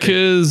 Just I agree.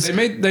 because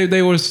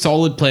They were a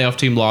solid playoff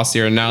team last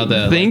year, and now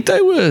they're I think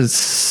they were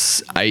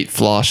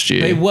 8th last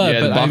year. they were.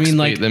 Yeah, but the I Bucks mean, beat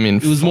like them in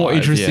it was more 5,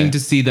 interesting yeah. to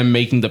see them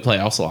making the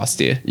playoffs last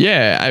year.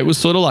 Yeah, it was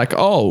sort of like,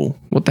 oh,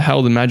 what the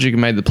hell? The Magic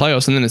made the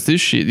playoffs, and then it's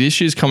this year. This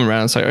year's come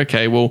around and say,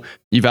 okay, well,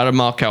 you've added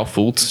Markel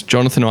Fultz,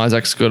 Jonathan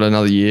Isaac's got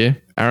another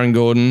year, Aaron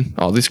Gordon.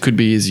 Oh, this could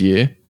be his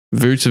year.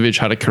 Vucevic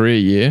had a career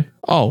year.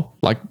 Oh,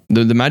 like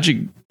the Magic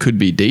could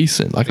be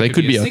decent. Like they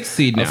could be a 6th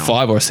seed a now.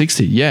 5 or a 6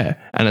 seed. Yeah,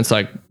 and it's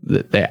like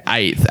they're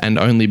 8th, and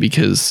only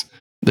because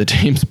the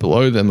teams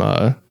below them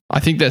are. I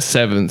think they're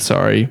 7th.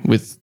 Sorry,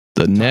 with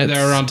the Nets.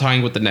 They're around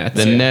tying with the Nets.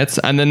 The Nets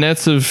and the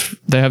Nets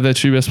they have their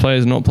 2 best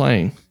players not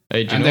playing.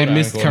 Hey, do you And know they what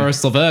missed Aaron Gordon-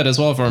 Karis LeVert as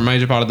well for a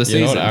major part of the You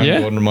know what season. Aaron Yeah.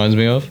 Gordon reminds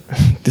me of?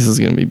 This is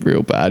going to be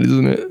real bad,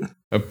 isn't it?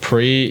 A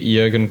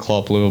pre-Jurgen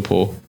Klopp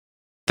Liverpool.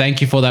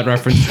 Thank you for that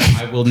reference.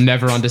 I will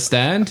never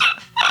understand.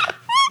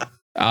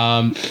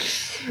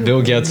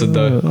 Bill gets it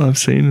though. I've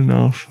seen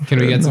enough. Can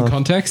we get some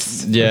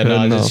context? Yeah,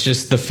 no, enough. it's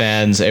just the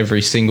fans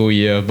every single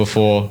year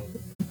before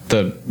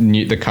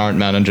the current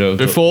manager. of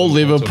the- Before the-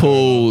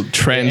 Liverpool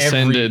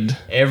transcended.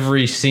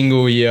 Every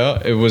single year,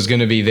 it was going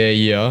to be their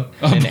year,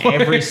 and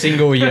every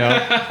single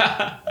year,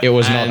 it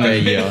was not their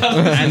year.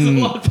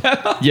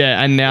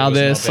 Yeah, and now was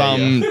they're not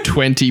some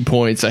 20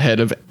 points ahead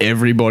of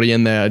everybody,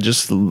 and they're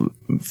just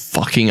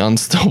fucking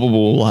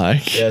unstoppable.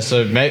 Like, Yeah,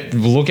 so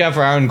look out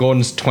for Aaron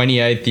Gordon's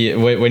 28th year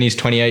when he's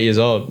 28 years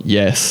old.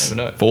 yes,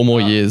 Never know. 4 more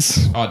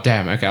years. Oh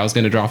damn! Okay, I was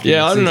going to draft. you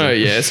Yeah, I next don't know.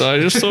 season. Yeah, so I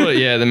just thought,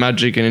 the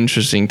Magic an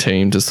interesting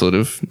team to sort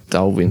of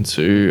delve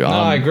into. No,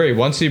 I agree.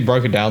 Once you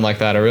broke it down like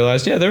that, I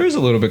realized, there is a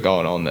little bit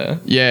going on there.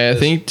 Yeah, I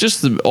think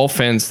just the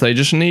offense, they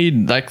just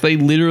need, they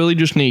literally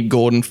just need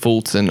Gordon,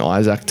 Fultz, and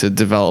Isaac to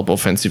develop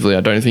offensively.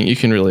 I don't think you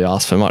can really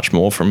ask for much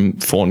more from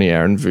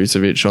Fournier and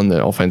Vucevic on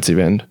the offensive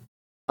end.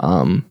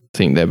 I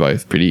think they're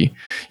both pretty,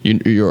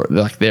 you're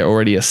like, they're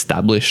already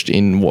established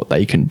in what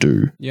they can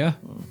do. Yeah.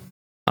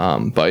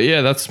 But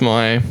yeah, that's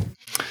my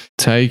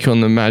take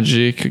on the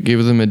Magic. I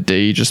give them a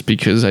D just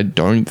because I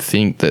don't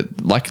think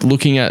that, like,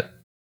 looking at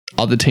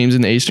other teams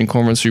in the Eastern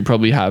Conference who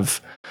probably have,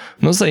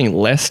 I'm not saying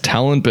less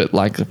talent, but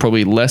like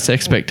probably less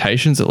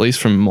expectations, at least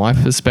from my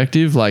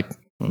perspective, like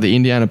the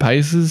Indiana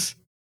Pacers.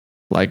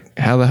 Like,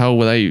 how the hell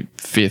were they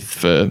 5th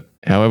for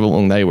however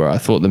long they were? I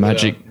thought the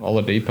Magic, Yeah,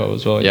 Oladipo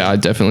as well. yeah, I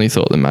definitely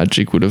thought the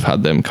Magic would have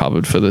had them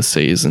covered for the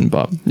season,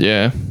 but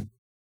yeah.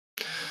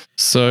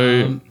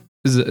 So,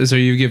 So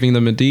you giving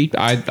them a D?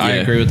 I Yeah.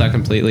 agree with that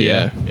completely.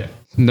 yeah.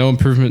 No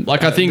improvement.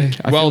 Like, I think,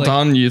 feel well like-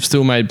 done. You've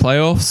still made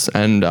playoffs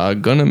and are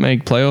going to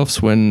make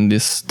playoffs when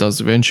this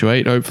does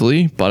eventuate,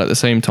 hopefully. But at the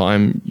same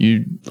time,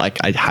 I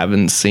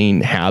haven't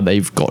seen how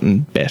they've gotten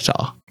better.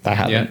 They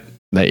haven't.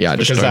 Yeah. I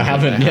just Because don't they think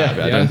haven't, have.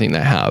 I yeah. don't think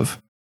they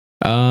have.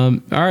 All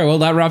right, well,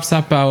 that wraps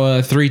up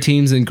our 3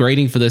 teams in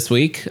grading for this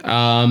week.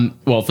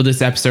 For this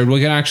episode, we're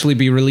going to actually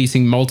be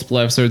releasing multiple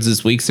episodes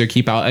this week, so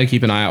keep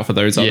an eye out for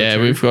those. other Yeah,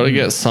 two. we've got to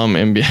get some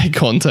NBA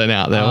content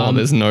out there while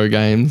there's no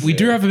games. We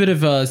do have a bit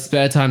of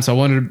spare time, so I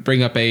wanted to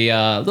bring up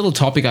a little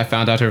topic I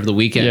found out over the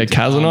weekend. Yeah,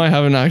 Kaz and I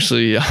haven't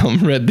actually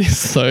read this,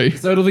 so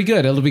So it'll be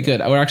good.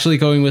 We're actually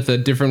going with a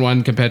different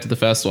one compared to the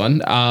first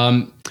one.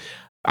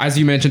 As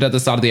you mentioned at the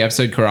start of the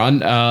episode, Karan,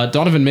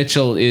 Donovan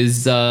Mitchell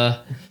is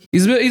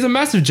he's a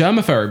massive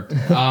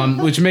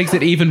germaphobe, which makes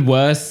it even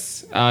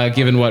worse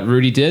given what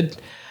Rudy did.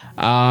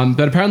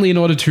 But apparently, in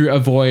order to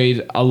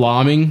avoid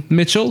alarming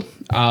Mitchell,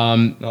 Oh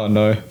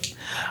no.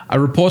 a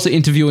reporter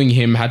interviewing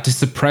him had to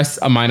suppress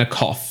a minor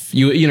cough.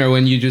 You know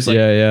when you just like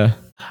Yeah.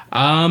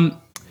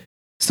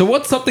 So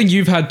what's something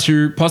you've had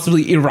to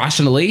possibly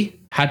irrationally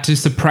had to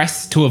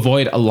suppress to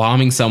avoid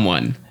alarming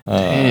someone?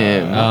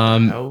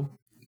 damn.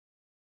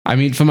 I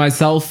mean, for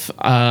myself,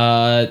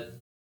 when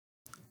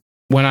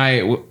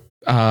I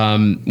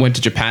went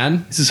to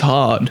Japan This is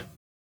hard.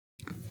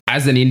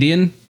 as an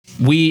Indian,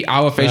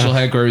 our facial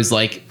hair grows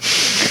like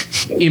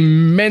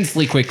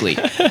immensely quickly.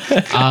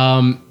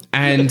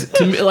 And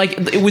to me,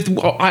 like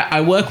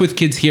I work with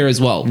kids here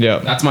as well. Yeah.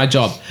 That's my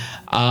job.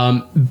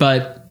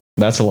 But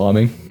That's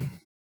alarming.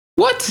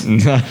 what?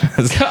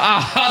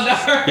 Ah,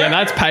 no. Yeah,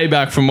 that's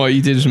payback from what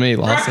you did to me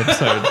last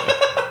episode.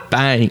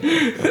 Bang.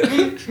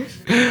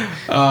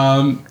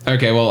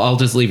 Okay, well, I'll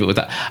just leave it with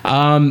that.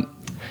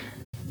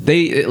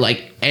 They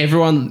like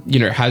everyone,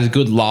 has a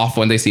good laugh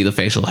when they see the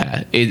facial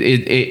hair.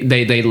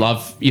 They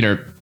love,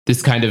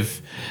 this kind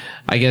of,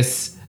 I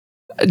guess,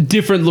 a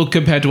different look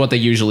compared to what they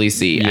usually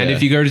see. And Yeah.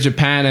 if you go to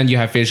Japan and you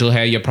have facial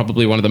hair, you're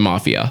probably one of the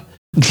mafia.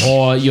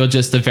 Or you're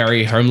just a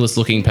very homeless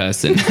looking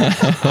person.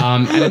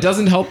 And it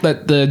doesn't help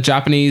that the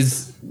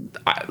Japanese,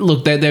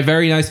 look, they're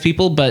very nice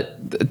people, but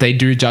they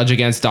do judge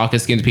against darker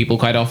skinned people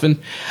quite often.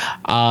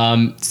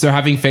 So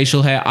having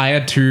facial hair, I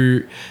had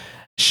to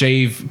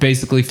shave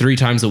basically 3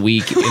 times a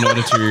week in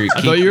order to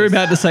I thought you were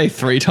about to say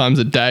 3 times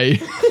a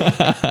day.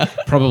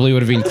 probably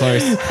would have been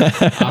close.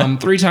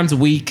 3 times a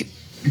week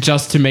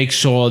just to make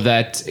sure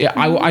that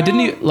I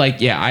didn't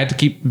I had to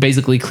keep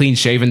basically clean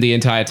shaven the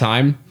entire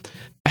time.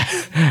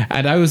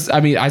 And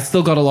I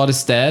still got a lot of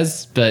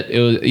stares, but it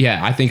was,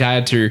 I think I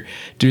had to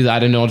do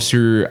that in order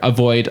to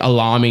avoid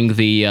alarming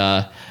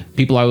the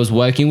people I was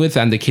working with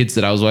and the kids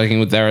that I was working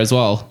with there as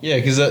well. Yeah,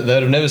 because they'd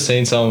have never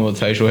seen someone with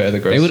facial hair that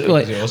grows. They would,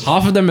 like,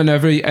 half of them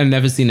have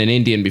never seen an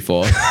Indian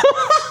before.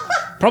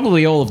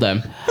 Probably all of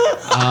them.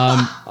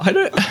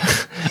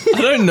 I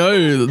don't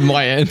know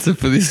my answer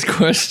for this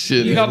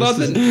question. You got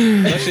nothing?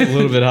 It's actually a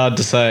little bit hard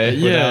to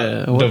say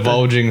without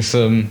divulging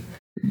some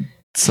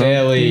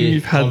fairly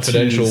you've had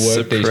confidential to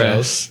work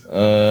suppress.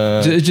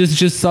 details.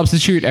 Just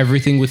substitute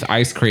everything with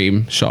ice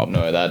cream shop.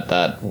 No,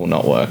 that will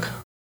not work.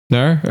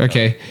 No?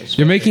 Okay.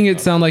 You're making it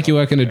sound like you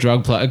work in a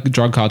drug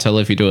cartel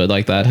if you do it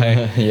like that. Hey?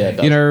 Yeah, it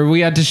does. You know, we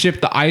had to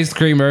ship the ice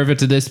cream over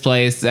to this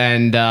place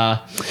and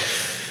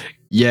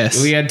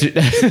Yes. we had to...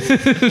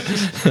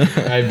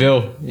 Hey,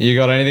 Bill, you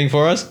got anything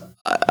for us?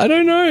 I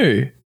don't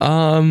know.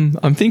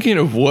 I'm thinking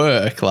of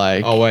work.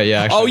 Like, Oh wait,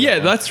 yeah. Actually,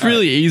 that's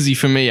really easy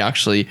for me.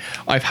 Actually,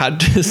 I've had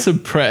to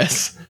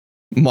suppress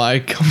my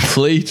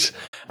complete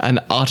and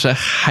utter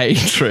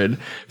hatred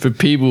for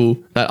people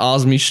that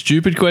ask me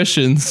stupid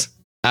questions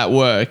at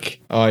work.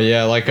 Oh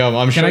yeah, like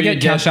I'm sure. Can I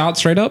get cash out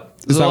straight up?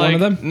 Is that one of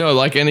them? No,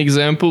 like an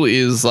example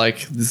is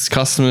like this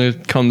customer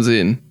comes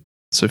in.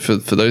 So for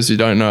those who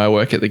don't know, I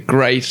work at the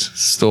great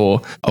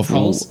store of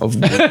Woolworths.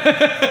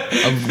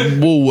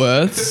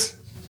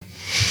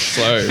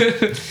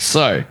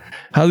 So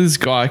how this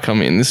guy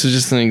come in? This is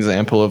just an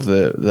example of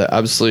the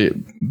absolute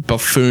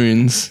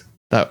buffoons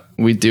that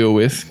we deal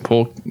with.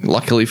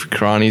 Luckily for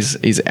Karan,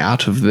 he's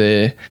out of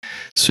their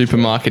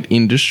supermarket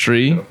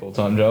industry.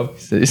 Full-time job.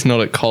 It's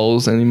not at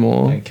Coles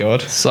anymore. Thank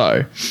God.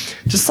 So,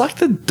 just like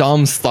the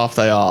dumb stuff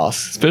they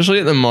ask, especially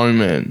at the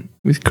moment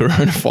with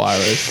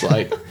coronavirus,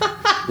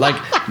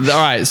 all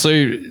right. So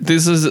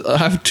I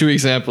have two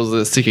examples that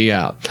are sticking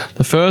out.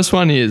 The first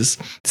one is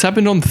this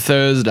happened on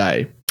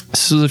Thursday.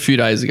 This was a few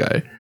days ago.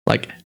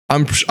 Like,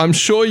 I'm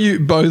sure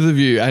both of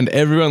you and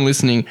everyone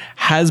listening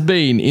has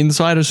been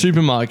inside a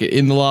supermarket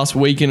in the last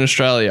week in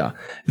Australia.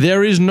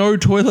 There is no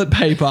toilet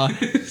paper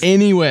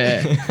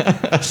anywhere.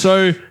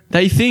 So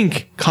they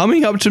think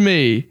coming up to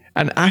me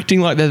and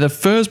acting like they're the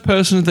first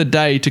person of the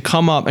day to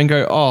come up and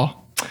go, "Oh,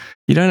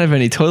 you don't have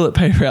any toilet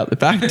paper out the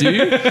back, do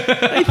you?"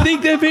 They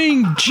think they're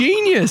being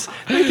genius.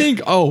 They think,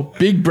 "Oh,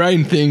 big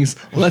brain things.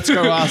 Let's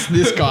go ask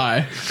this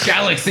guy."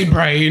 Galaxy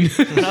brain.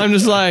 And I'm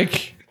just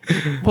like,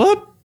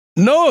 what?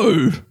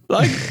 No,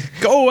 like,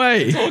 go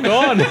away. Oh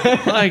God.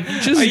 Like,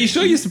 just. Are you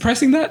sure you're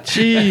suppressing that?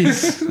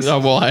 Jeez. Oh,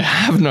 well, I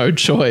have no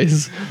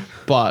choice.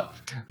 But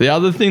the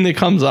other thing that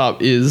comes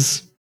up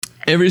is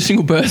every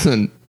single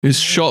person who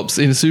shops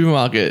in a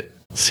supermarket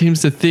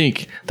seems to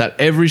think that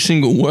every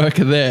single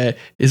worker there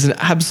is an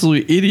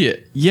absolute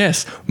idiot.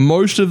 Yes,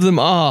 most of them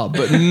are,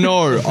 but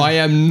no, I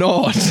am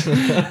not.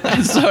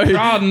 And so,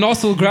 Proud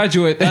Nossel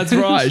graduate. that's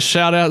right.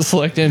 Shout out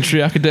Select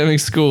Entry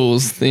Academic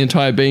Schools, the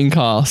entire Bean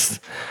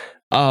cast.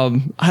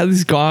 I had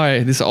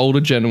this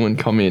older gentleman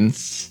come in,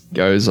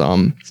 goes,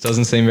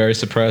 Doesn't seem very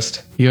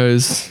suppressed. he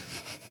goes,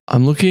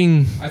 I'm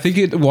looking. I think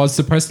it was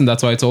suppressed and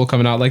that's why it's all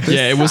coming out like this.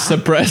 Yeah, it was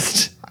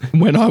suppressed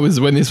when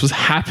this was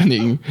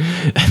happening.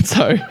 And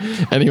so,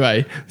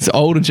 anyway, this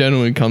older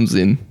gentleman comes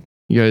in.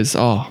 He goes,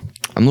 "Oh,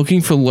 I'm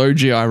looking for low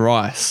GI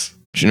rice.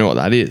 Do you know what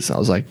that is?" I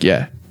was like,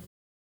 "Yeah,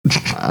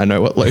 I know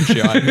what low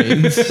GI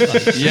means."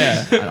 Like,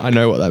 yeah, I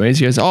know what that means.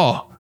 He goes,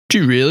 "Oh, do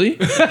you really?"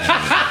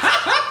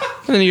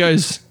 And then he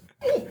goes,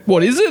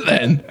 "What is it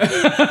then?"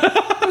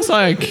 I was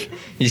like,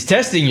 He's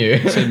testing you.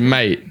 I said,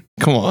 "Mate,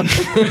 come on.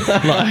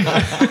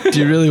 Like, do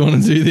you really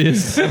want to do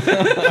this?"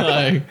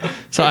 Like,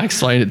 so I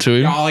explained it to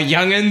him. Oh,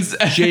 youngins.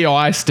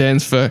 GI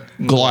stands for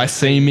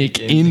glycemic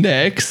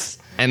index,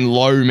 and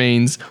low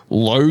means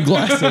low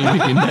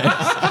glycemic index.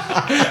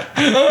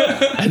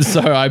 And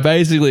so I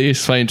basically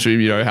explained to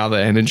him, how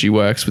the energy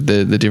works with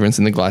the difference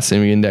in the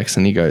glycemic index,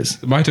 and he goes,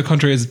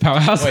 Mitochondria is a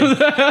powerhouse.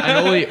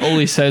 and all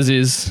he says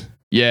is,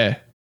 "Yeah,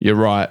 you're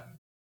right."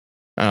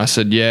 And I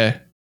said, "Yeah,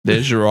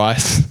 there's your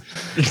rice."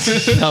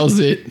 That was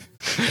it.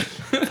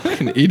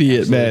 Fucking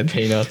idiot, man.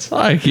 Peanuts.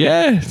 Like,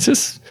 yeah, it's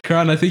just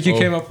Karan, I think you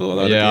came up with all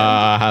that. Yeah,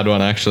 I had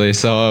one actually.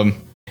 So,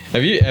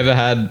 have you ever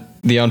had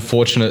the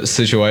unfortunate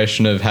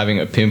situation of having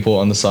a pimple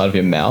on the side of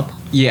your mouth?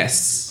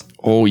 Yes.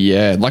 oh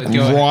yeah, like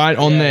Go ahead. right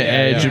on the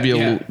yeah, edge yeah, of your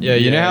yeah. Yeah,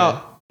 you know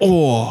how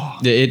oh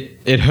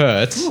it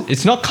hurts.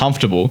 It's not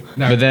comfortable,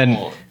 No. but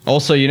then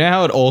also you know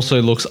how it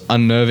also looks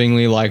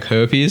unnervingly like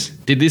herpes.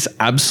 did this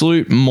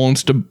absolute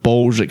monster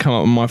bulge that come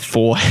up on my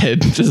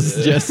forehead just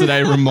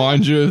yesterday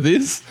remind you of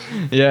this?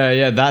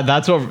 Yeah,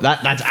 that's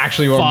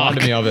actually what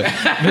reminded me of it.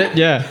 But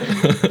yeah,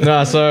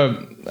 no.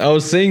 So I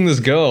was seeing this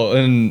girl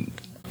and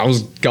I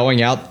was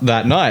going out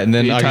that night, and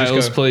then I Details,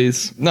 just go,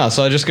 please. no.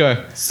 So I just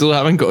go, Still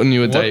haven't gotten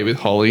you a date with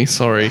Holly.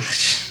 Sorry.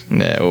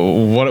 yeah,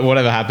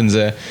 whatever happens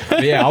there.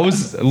 But yeah, I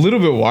was a little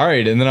bit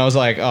worried, and then I was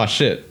like, oh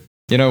shit,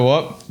 you know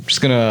what? I'm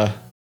just gonna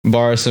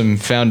borrow some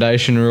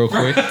foundation real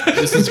quick.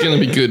 This is going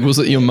to be good. Was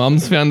it your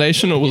mum's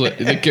foundation or was it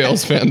the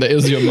girl's foundation? It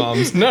was your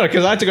mum's. No,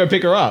 because I had to go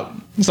pick her up.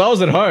 So I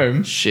was at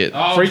home, Shit.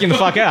 freaking the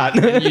fuck out.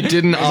 You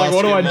didn't I was ask like,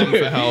 what do your I mum do?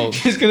 for help.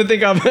 She's gonna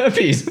think I'm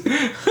herpes.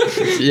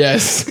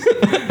 Yes.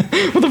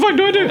 What the fuck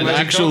do I do?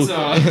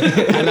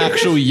 An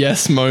actual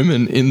yes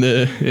moment in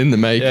the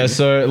making. Yeah,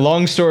 so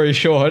long story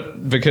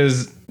short,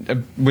 because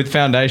with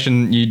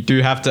foundation, you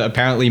do have to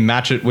apparently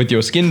match it with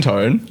your skin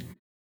tone,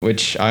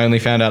 which I only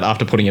found out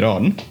after putting it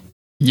on.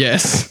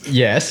 Yes.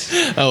 Yes.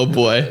 Oh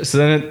boy. So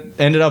then it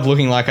ended up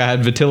looking like I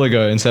had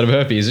vitiligo instead of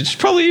herpes, which is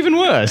probably even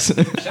worse.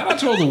 Shout out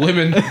to all the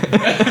women. We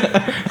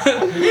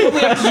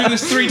have to do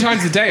this 3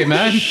 times a day,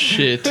 man.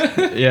 Shit.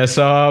 Yeah,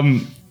 so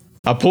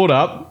I pulled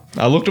up,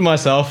 I looked at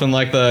myself in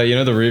like the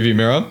rearview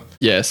mirror,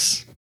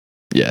 Yes.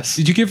 Yes.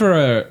 Did you give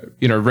her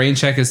a rain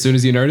check as soon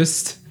as you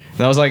noticed?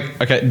 and I was like,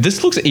 okay,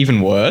 this looks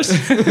even worse.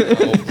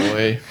 Oh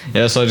boy.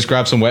 Yeah, so I just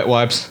grabbed some wet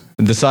wipes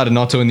and decided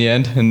not to in the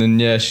end. And then,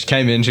 yeah, she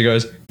came in, she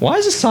goes, why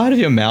is the side of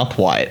your mouth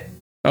white?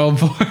 Oh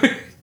boy.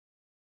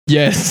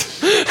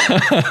 Yes.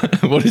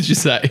 What did you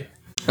say?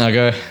 I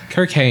go,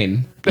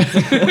 Cocaine.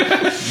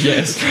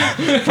 Yes.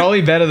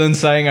 probably better than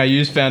saying I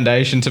use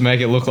foundation to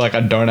make it look like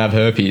I don't have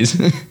herpes.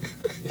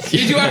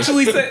 Did you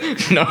actually say?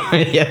 No,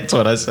 yeah, that's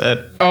what I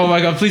said. Oh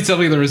my god! Please tell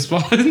me the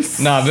response.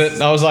 Nah,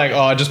 but I was like,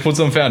 I just put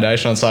some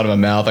foundation on the side of my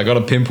mouth. I got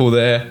a pimple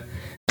there.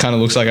 Kind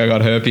of looks like I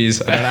got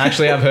herpes. I don't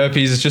actually have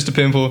herpes. It's just a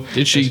pimple.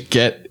 Did she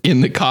get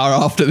in the car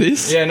after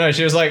this? Yeah, no,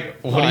 she was like,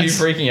 what are you Nice.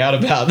 freaking out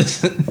about?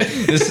 This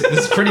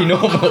is pretty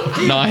normal.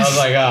 Nice.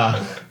 I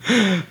was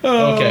like,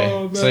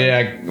 okay. So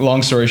yeah,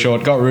 long story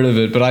short, got rid of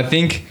it. But I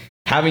think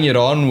having it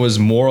on was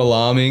more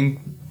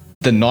alarming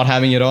than not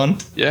having it on.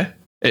 Yeah.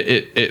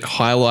 It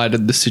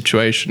highlighted the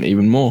situation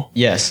even more.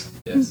 Yes.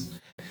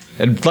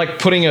 And like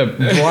putting a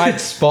bright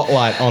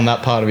spotlight on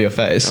that part of your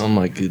face. Oh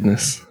my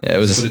goodness. Yeah, it Put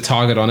was a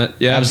target on it.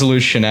 Yeah.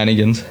 absolute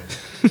shenanigans.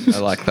 I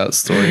like that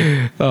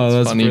story. Oh,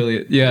 that's funny.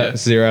 brilliant. Yeah.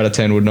 0 out of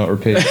 10 would not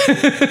repeat.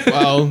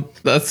 Well,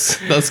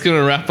 that's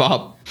gonna wrap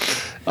up.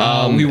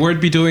 We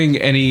won't be doing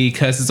any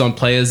curses on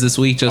players this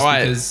week just All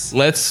right, because.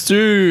 let's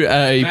do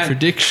a Man.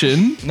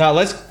 prediction. No,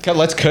 let's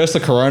curse the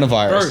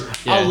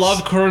coronavirus. Bro, I love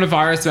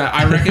coronavirus, man.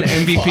 I reckon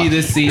MVP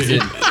this season.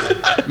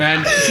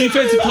 Man,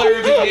 defensive player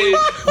of the year,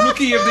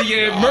 rookie of the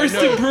year, most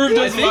improved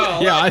as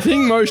well. Yeah, I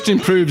think most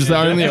improved is the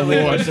only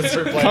award.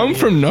 Come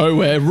from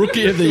nowhere.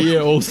 Rookie of the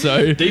year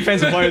also.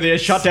 Defensive player of the year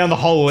shut down the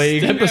whole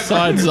league. Step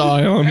aside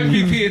Zion.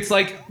 MVP, it's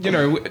like,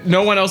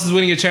 no one else is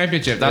winning a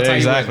championship. That's Yeah, how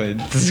exactly.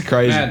 This is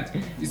crazy. you win.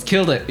 Man, he's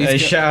killed it. He's Hey,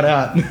 killed shout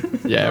out.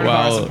 Yeah, I'm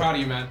well, proud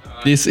of you, man.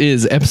 this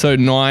is episode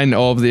 9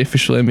 of the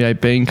official NBA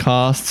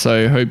Beancast.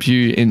 So hope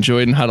you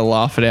enjoyed and had a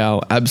laugh at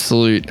our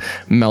absolute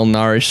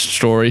malnourished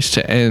stories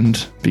to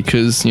end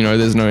because,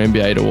 there's no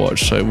NBA to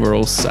watch. So we're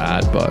all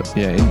sad, but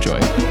yeah, enjoy.